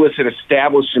that Lewis had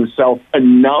established himself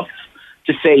enough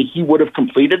to say he would have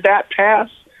completed that pass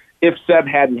if Seb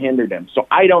hadn't hindered him. So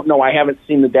I don't know. I haven't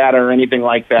seen the data or anything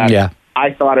like that. Yeah.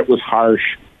 I thought it was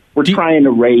harsh. We're trying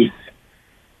to race.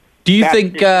 Do you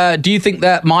think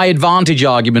that my advantage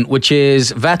argument, which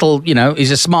is Vettel, he's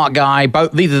a smart guy,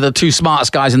 these are the two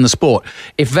smartest guys in the sport.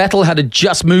 If Vettel had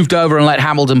just moved over and let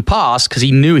Hamilton pass because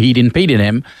he knew he'd impeded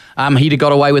him, he'd have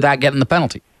got away without getting the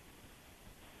penalty.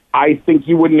 I think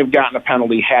he wouldn't have gotten a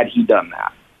penalty had he done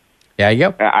that. There you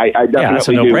go. I definitely that's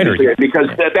a no-brainer. do. Because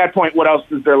at that point, what else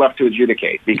is there left to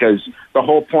adjudicate? Because the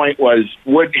whole point was,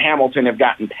 would Hamilton have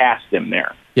gotten past him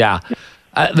there? Yeah.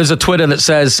 There's a Twitter that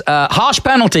says, harsh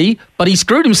penalty, but he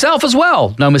screwed himself as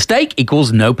well. No mistake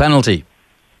equals no penalty.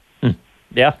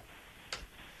 Yeah.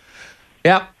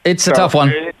 Yeah, it's a tough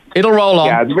one. It'll roll on.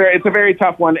 Yeah, it's a very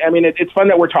tough one. I mean, it's fun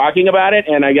that we're talking about it,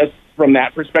 and I guess from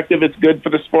that perspective, it's good for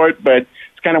the sport, but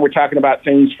it's kind of we're talking about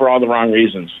things for all the wrong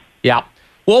reasons. Yeah.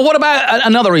 Well, what about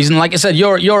another reason? Like I said,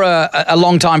 you're a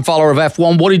long-time follower of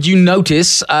F1. What did you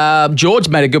notice? George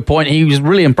made a good point. He was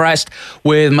really impressed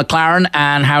with McLaren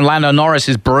and how Lando Norris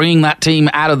is bringing that team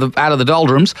out of the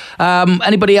doldrums.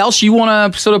 Anybody else you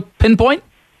want to sort of pinpoint?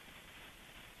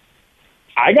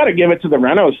 I got to give it to the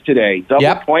Renaults today.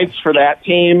 Double points for that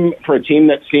team, for a team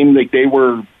that seemed like they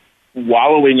were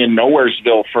wallowing in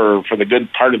nowheresville for the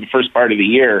good part of the first part of the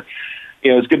year.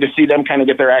 It's good to see them kind of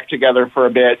get their act together for a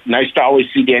bit. Nice to always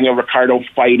see Daniel Ricciardo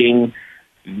fighting.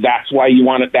 That's why you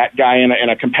want that guy in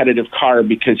a competitive car,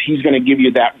 because he's going to give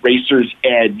you that racer's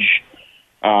edge.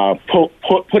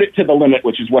 Put it to the limit,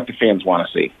 which is what the fans want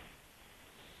to see.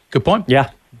 Good point. Yeah,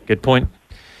 good point.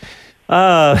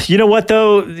 You know what,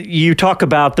 though? You talk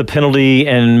about the penalty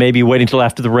and maybe waiting till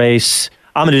after the race.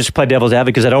 I'm going to just play devil's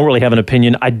advocate because I don't really have an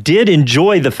opinion. I did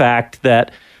enjoy the fact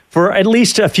that for at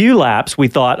least a few laps, we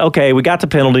thought, okay, we got the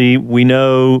penalty. We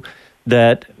know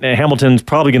that Hamilton's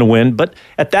probably going to win. But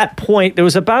at that point, there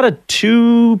was about a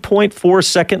 2.4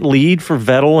 second lead for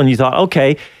Vettel. And you thought,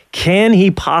 okay, can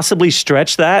he possibly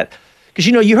stretch that? Because,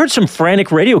 you heard some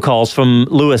frantic radio calls from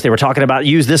Lewis. They were talking about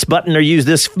use this button or use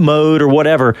this mode or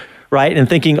whatever, right? And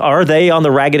thinking, are they on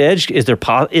the ragged edge? Is there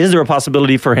a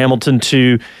possibility for Hamilton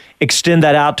to extend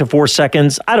that out to 4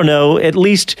 seconds? I don't know. At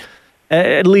least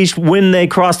when they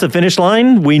crossed the finish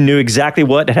line, we knew exactly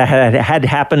what had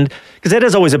happened. Because that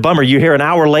is always a bummer. You hear an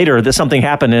hour later that something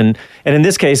happened. And in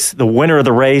this case, the winner of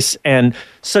the race and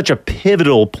such a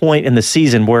pivotal point in the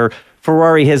season where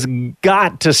Ferrari has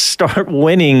got to start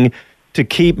winning to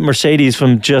keep Mercedes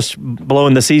from just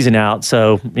blowing the season out.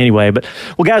 So anyway,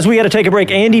 well, guys, we got to take a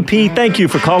break. Andy P., thank you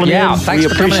for calling in. Thanks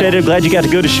we appreciate it. Glad you got to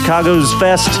go to Chicago's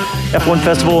F1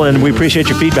 Festival, and we appreciate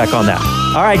your feedback on that.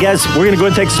 All right, guys, we're going to go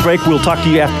ahead and take this break. We'll talk to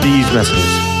you after these messages.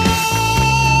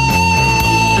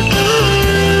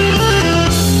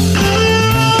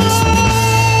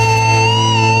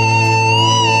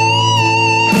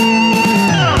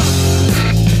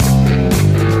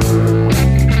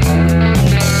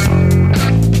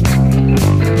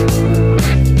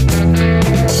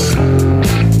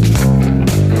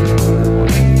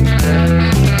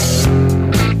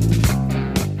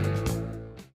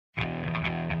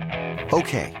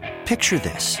 Okay, picture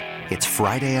this. It's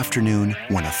Friday afternoon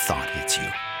when a thought hits you.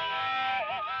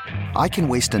 I can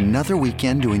waste another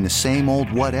weekend doing the same old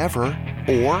whatever,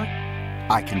 or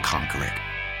I can conquer it.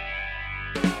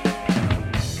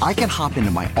 I can hop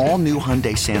into my all-new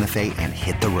Hyundai Santa Fe and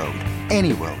hit the road.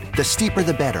 Any road. The steeper,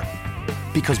 the better.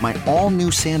 Because my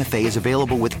all-new Santa Fe is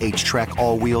available with H-Track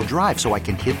all-wheel drive, so I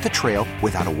can hit the trail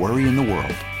without a worry in the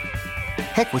world.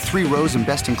 Heck, with 3 rows and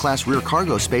best-in-class rear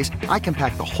cargo space, I can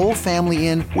pack the whole family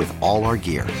in with all our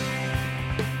gear.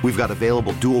 We've got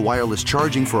available dual wireless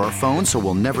charging for our phones, so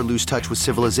we'll never lose touch with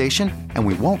civilization, and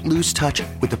we won't lose touch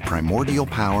with the primordial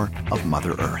power of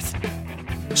Mother Earth.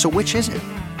 So which is it?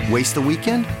 Waste the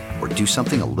weekend or do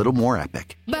something a little more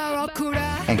epic?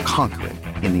 And conquer it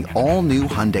in the all-new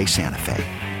Hyundai Santa Fe.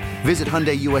 Visit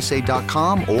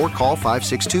HyundaiUSA.com or call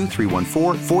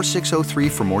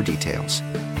 562-314-4603 for more details.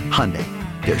 Hyundai,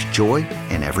 there's joy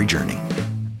in every journey.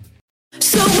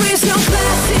 So raise your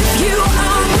glass if you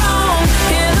are wrong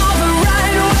in all the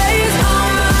right ways.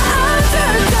 On the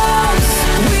underdogs,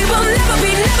 we will never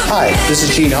be. Hi, this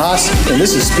is Gene Haas, and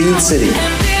this is Speed City.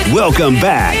 Welcome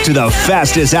back to the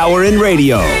fastest hour in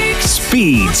radio,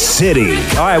 Speed City.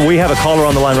 All right, we have a caller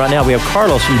on the line right now. We have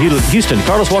Carlos from Houston.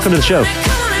 Carlos, welcome to the show.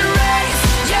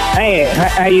 Hey,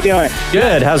 how you doing?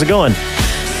 Good. How's it going?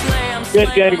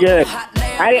 Good.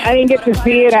 I didn't get to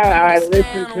see it. I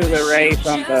listened to the race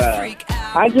on the.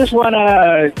 I just want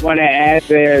to add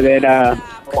there that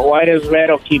why does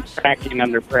Vettel keep cracking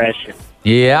under pressure?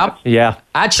 Yeah.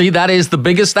 Actually, that's the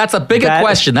bigger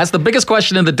question. That's the biggest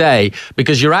question of the day,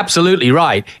 because you're absolutely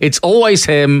right. It's always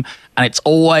him, and it's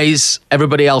always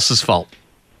everybody else's fault.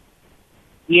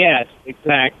 Yes,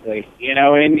 exactly. And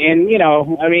I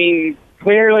mean,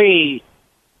 clearly,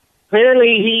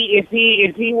 if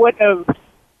he wouldn't have,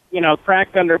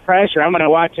 cracked under pressure, I'm going to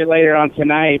watch it later on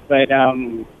tonight. But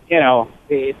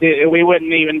we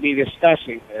wouldn't even be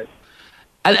discussing this.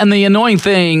 And the annoying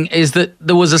thing is that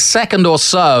there was a second or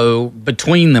so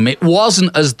between them. It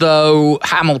wasn't as though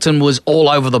Hamilton was all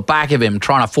over the back of him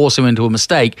trying to force him into a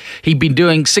mistake. He'd been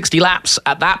doing 60 laps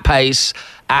at that pace.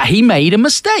 He made a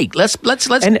mistake. Let's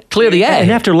clear the air. And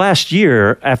after last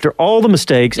year, after all the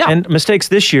mistakes and mistakes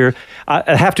this year,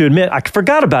 I have to admit, I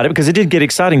forgot about it because it did get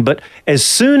exciting. But as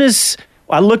soon as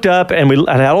I looked up and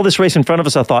I had all this race in front of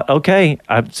us, I thought, okay,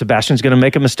 Sebastian's going to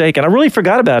make a mistake. And I really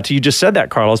forgot about it till you just said that,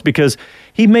 Carlos, because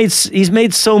he's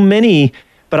made so many.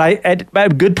 But I had a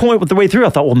good point with the way through. I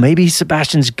thought, well, maybe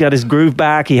Sebastian's got his groove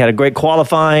back. He had a great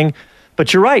qualifying.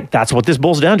 But you're right. That's what this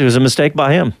boils down to, is a mistake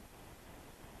by him.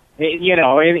 In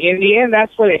the end,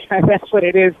 that's what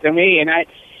it is to me. And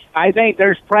I think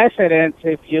there's precedence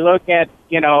if you look at,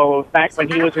 back when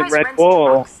he was in Red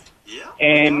Bull.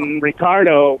 And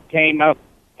Ricardo came up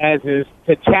to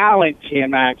challenge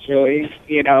him. Actually,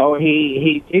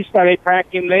 he started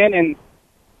cracking then,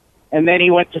 and then he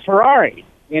went to Ferrari.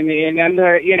 And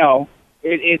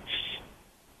it's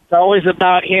always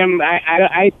about him.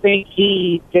 I think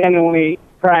he generally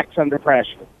cracks under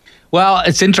pressure. Well,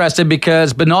 it's interesting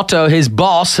because Binotto, his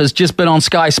boss, has just been on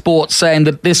Sky Sports saying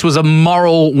that this was a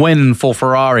moral win for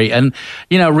Ferrari, and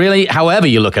really, however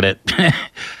you look at it,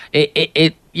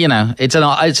 it's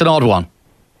an odd one.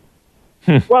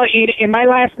 Well, and my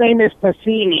last name is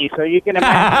Passini, so you can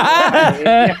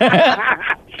imagine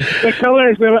the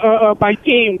colors of my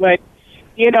team. But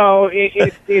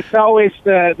it's always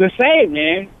the same,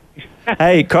 man.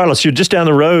 Hey, Carlos, you're just down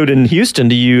the road in Houston.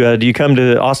 Do you come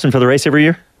to Austin for the race every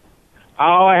year?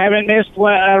 Oh, I haven't missed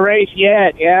a race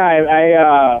yet.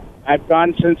 Yeah, I've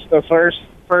gone since the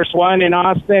first one in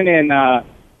Austin, and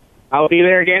I'll be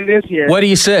there again this year. Where do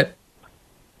you sit?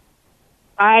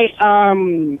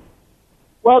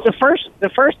 Well, the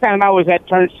first time I was at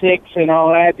turn 6 and all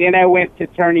that. Then I went to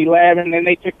turn 11. Then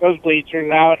they took those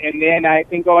bleachers out, and then I've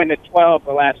been going to 12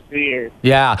 the last 2 years.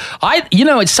 Yeah,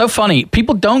 it's so funny.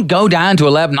 People don't go down to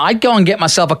 11. I'd go and get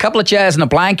myself a couple of chairs and a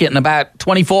blanket and about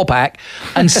 24-pack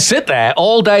and sit there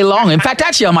all day long. In fact,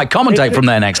 actually, I might commentate from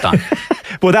there next time.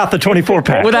 Without the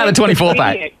 24-pack. Without the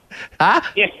 24-pack. Huh?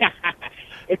 Yeah,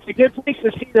 it's a good place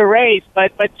to see the race,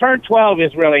 but turn 12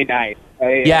 is really nice.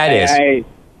 Yeah, it is.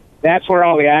 That's where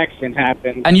all the action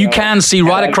happens. And you can see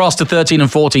right across to 13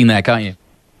 and 14 there, can't you?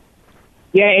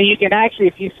 Yeah, and you can actually,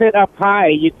 if you sit up high,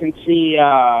 you can see,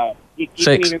 you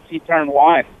can even see turn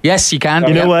 1. Yes, you can.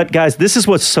 You know what, guys? This is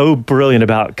what's so brilliant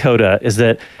about COTA is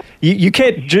that you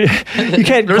can't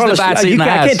Carlos, I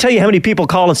can't tell you how many people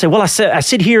call and say, well, I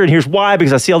sit here and here's why,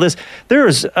 because I see all this.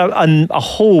 There's a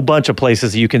whole bunch of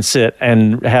places you can sit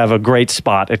and have a great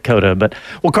spot at COTA. But,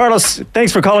 well, Carlos,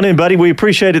 thanks for calling in, buddy. We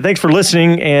appreciate it. Thanks for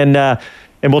listening, and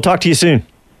we'll talk to you soon.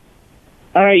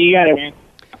 All right, you got it, man.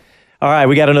 All right,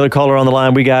 we got another caller on the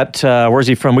line. We got, where's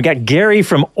he from? We got Gary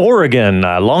from Oregon.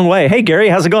 Long way. Hey, Gary,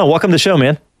 how's it going? Welcome to the show,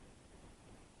 man.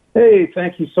 Hey,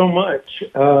 thank you so much.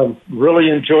 Really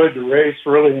enjoyed the race.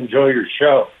 Really enjoy your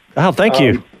show. Oh, thank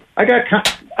you. I got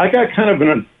kind of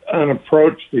an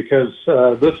approach because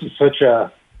this is such a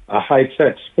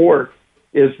high-tech sport,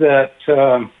 is that,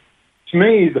 to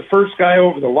me, the first guy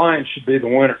over the line should be the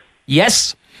winner.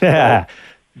 Yes. But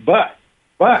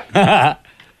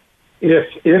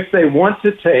if they want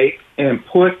to take and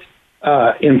put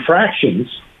infractions,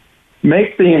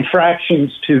 make the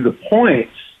infractions to the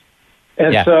points.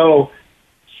 And so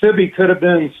Sibby could have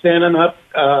been standing up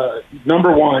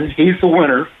number 1. He's the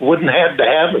winner. Wouldn't have to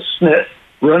have a snit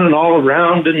running all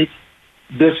around and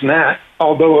this and that,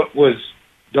 although it was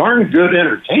darn good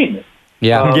entertainment.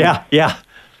 Yeah.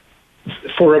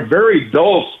 For a very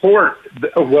dull sport,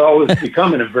 well, it's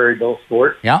becoming a very dull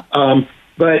sport. Yeah.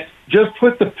 But just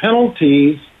put the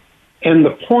penalties and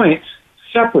the points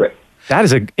separate. That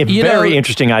is a very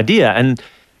interesting idea. And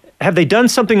have they done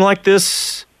something like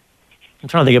this I'm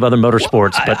trying to think of other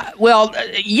motorsports, but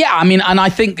yeah. I mean, and I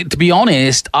think, to be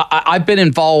honest, I've been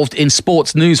involved in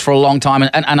sports news for a long time,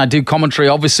 and I do commentary,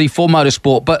 obviously, for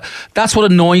motorsport. But that's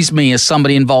what annoys me as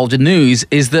somebody involved in news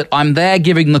is that I'm there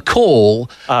giving the call,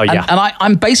 and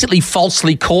I'm basically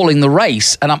falsely calling the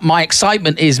race, and my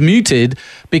excitement is muted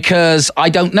because I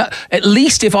don't know. At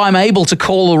least if I'm able to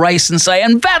call the race and say,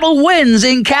 and Vettel wins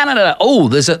in Canada. Oh,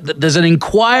 there's an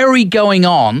inquiry going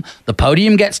on. The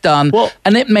podium gets done,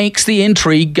 and it makes the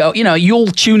intrigue go. You'll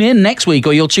tune in next week,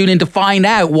 or you'll tune in to find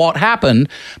out what happened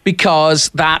because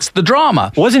that's the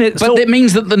drama, wasn't it? But it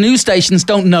means that the news stations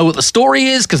don't know what the story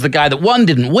is because the guy that won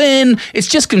didn't win. It's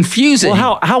just confusing.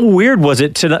 Well, how weird was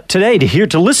it today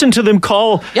to listen to them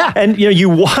call? Yeah, and you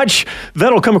watch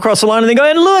Vettel come across the line and they go,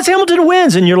 and Lewis Hamilton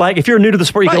wins, and you're like, if you're new to the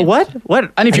sport, you go,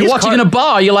 what? And if you're watching in a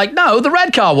bar, you're like, no, the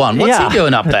red car won. What's he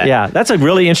doing up there? Yeah, that's a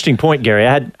really interesting point, Gary.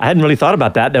 I hadn't really thought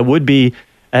about that. That would be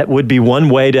one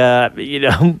way to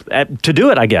to do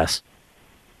it, I guess.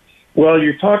 Well,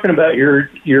 you're talking about your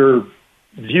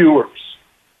viewers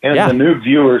and the new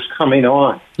viewers coming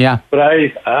on. Yeah. But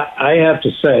I have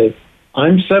to say,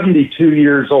 I'm 72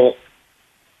 years old,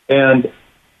 and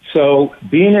so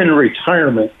being in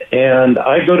retirement, and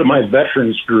I go to my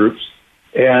veterans groups,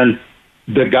 and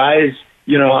the guys,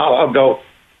 I'll go,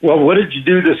 well, what did you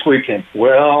do this weekend?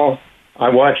 Well, I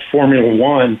watched Formula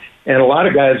One, and a lot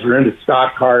of guys are into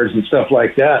stock cars and stuff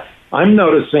like that. I'm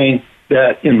noticing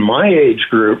that in my age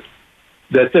group,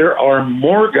 that there are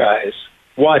more guys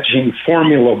watching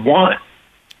Formula One.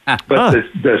 But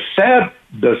the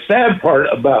sad part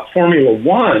about Formula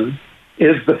One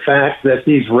is the fact that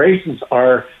these races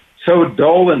are so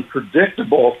dull and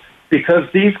predictable because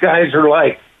these guys are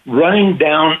like running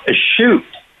down a chute,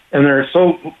 and there are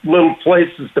so little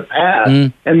places to pass,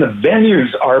 and the venues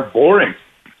are boring.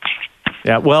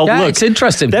 Yeah, well, look, it's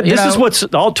interesting. This is what's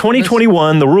all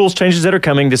 2021, the rules changes that are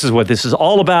coming. This is what this is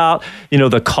all about.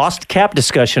 The cost cap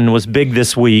discussion was big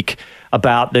this week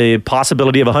about the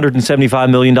possibility of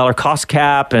 $175 million cost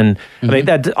cap. And I mean,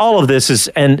 that all of this is,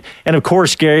 and of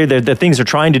course, Gary, the things they're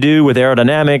trying to do with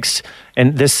aerodynamics.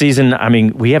 And this season, I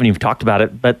mean, we haven't even talked about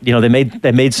it, but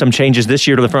they made some changes this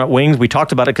year to the front wings. We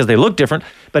talked about it because they look different,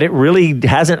 but it really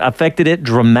hasn't affected it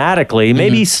dramatically,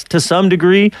 maybe to some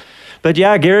degree. But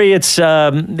yeah, Gary, it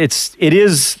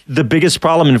is the biggest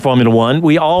problem in Formula One.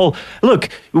 We all look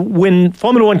when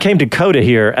Formula One came to COTA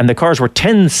here, and the cars were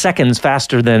 10 seconds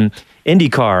faster than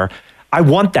IndyCar. I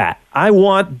want that. I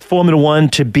want Formula One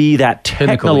to be that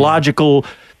technological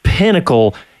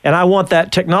pinnacle, and I want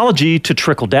that technology to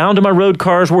trickle down to my road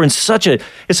cars. We're in such a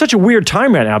weird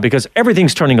time right now because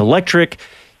everything's turning electric.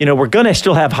 We're going to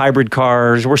still have hybrid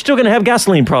cars. We're still going to have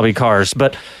gasoline probably cars,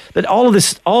 but all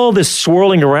this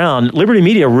swirling around, Liberty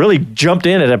Media really jumped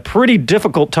in at a pretty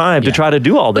difficult time to try to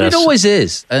do all this. But it always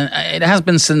is. It has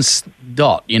been since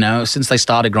since they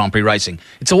started Grand Prix racing.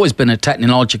 It's always been a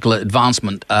technological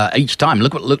advancement each time.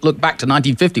 Look back to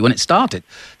 1950 when it started.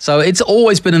 So it's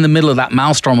always been in the middle of that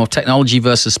maelstrom of technology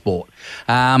versus sport.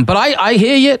 But I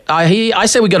hear you. I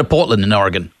say we go to Portland in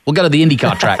Oregon. We'll go to the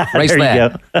IndyCar track, race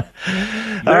there.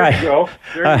 All right. Go.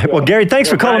 Well, Gary, thanks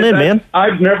for calling in, man.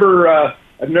 I've never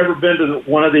been to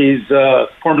one of these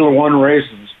Formula One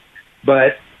races,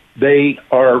 but they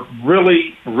are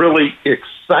really, really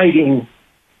exciting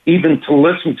even to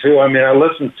listen to. I mean, I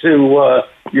listened to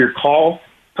your call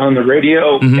on the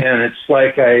radio, and it's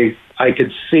like I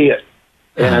could see it.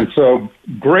 And so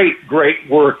great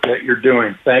work that you're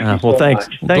doing. Thank you so much.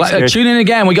 Thanks, tune in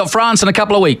again. We got France in a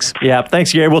couple of weeks. Yeah,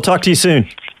 thanks, Gary. We'll talk to you soon.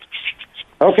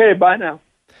 Okay, bye now.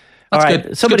 That's all right.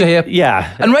 good. Somebody to hear.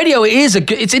 Yeah. And radio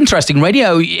it's interesting.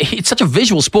 Radio, it's such a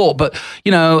visual sport, but,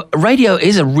 radio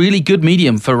is a really good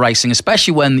medium for racing,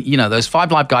 especially when, those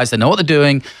 5 Live guys, they know what they're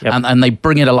doing and they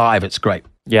bring it alive. It's great.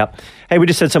 Yeah. Hey, we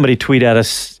just had somebody tweet at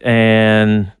us,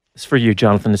 and it's for you,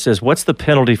 Jonathan. It says, what's the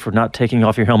penalty for not taking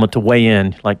off your helmet to weigh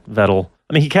in like Vettel?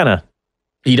 I mean,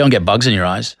 You don't get bugs in your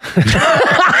eyes.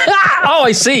 Oh,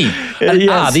 I see.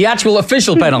 Yes. The actual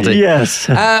official penalty. Yes.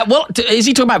 Well, is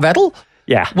he talking about Vettel?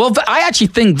 Yeah. Well, I actually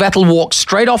think Vettel walked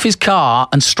straight off his car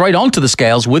and straight onto the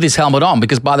scales with his helmet on,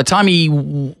 because by the time he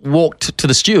walked to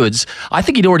the stewards, I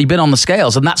think he'd already been on the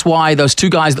scales, and that's why those 2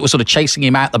 guys that were sort of chasing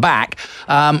him out the back,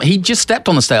 he just stepped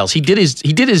on the scales. He did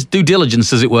his due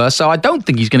diligence, as it were. So I don't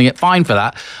think he's going to get fined for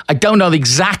that. I don't know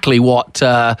exactly what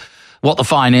the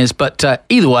fine is, but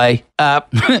either way,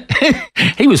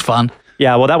 he was fun.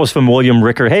 Yeah, well, that was from William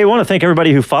Ricker. Hey, I want to thank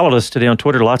everybody who followed us today on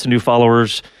Twitter. Lots of new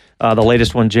followers. The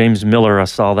latest one, James Miller, I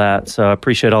saw that, so I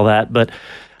appreciate all that. But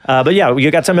But yeah,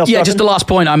 you got something else? Yeah, just the last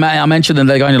point. I mentioned that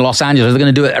they're going to Los Angeles. They're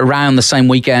going to do it around the same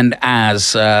weekend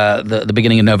as the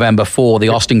beginning of November for the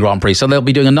Austin Grand Prix. So they'll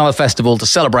be doing another festival to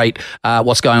celebrate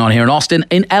what's going on here in Austin,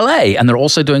 in LA, and they're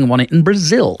also doing one in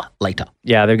Brazil later.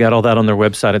 Yeah, they've got all that on their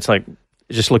website. It's like,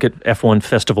 just look at F1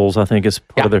 festivals, I think, is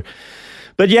part of their...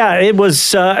 But yeah, it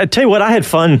was, I tell you what, I had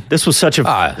fun. This was such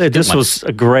this was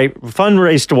a great, fun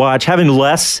race to watch. Having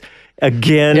Les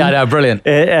again. Yeah, no, brilliant.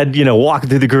 And, walking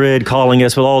through the grid, calling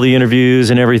us with all the interviews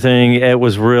and everything. It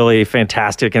was really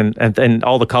fantastic. And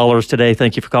all the callers today,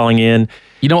 thank you for calling in.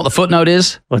 You know what the footnote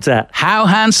is? What's that? How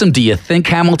handsome do you think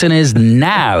Hamilton is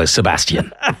now,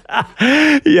 Sebastian?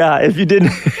 Yeah, if you didn't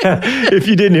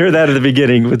hear that at the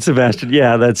beginning with Sebastian,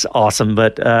 yeah, that's awesome.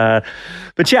 But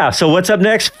yeah, so what's up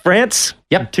next? France?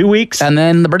 Yep. 2 weeks. And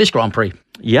then the British Grand Prix.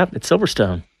 Yep, at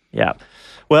Silverstone. Yeah.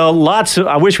 Well,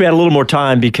 I wish we had a little more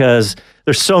time because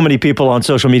there's so many people on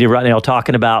social media right now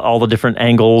talking about all the different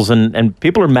angles and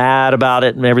people are mad about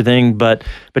it and everything. But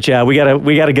yeah, we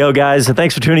gotta go, guys. And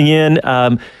thanks for tuning in.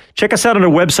 Check us out on our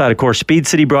website, of course,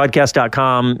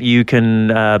 speedcitybroadcast.com. You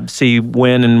can see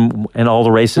when and all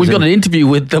the races. We've got an interview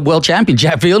with the world champion,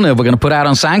 Jack Villeneuve, we're going to put out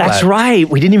on SoundCloud. That's right.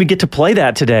 We didn't even get to play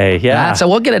that today. Yeah. So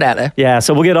we'll get it out there. Yeah,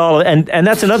 so we'll get all and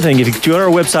that's another thing. If you go to our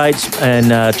websites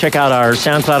and check out our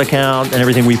SoundCloud account and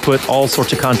everything, we put all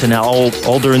sorts of content out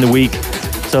all during the week.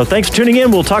 So thanks for tuning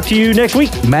in. We'll talk to you next week.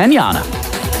 Mañana.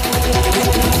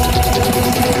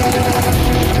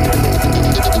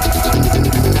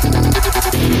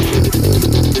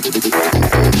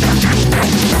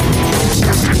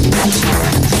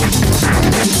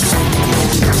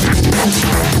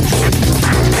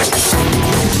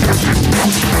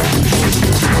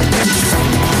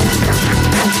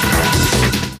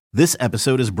 This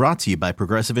episode is brought to you by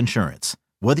Progressive Insurance.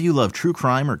 Whether you love true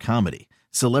crime or comedy,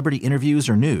 celebrity interviews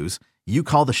or news, you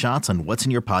call the shots on what's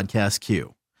in your podcast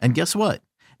queue. And guess what?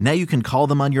 Now you can call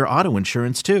them on your auto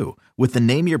insurance too with the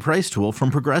Name Your Price tool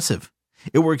from Progressive.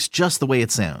 It works just the way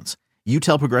it sounds. You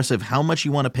tell Progressive how much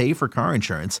you want to pay for car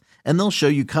insurance, and they'll show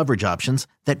you coverage options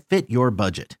that fit your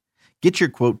budget. Get your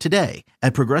quote today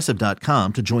at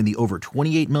Progressive.com to join the over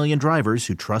 28 million drivers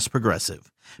who trust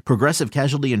Progressive. Progressive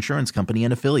Casualty Insurance Company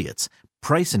and Affiliates.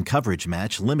 Price and coverage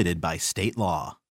match limited by state law.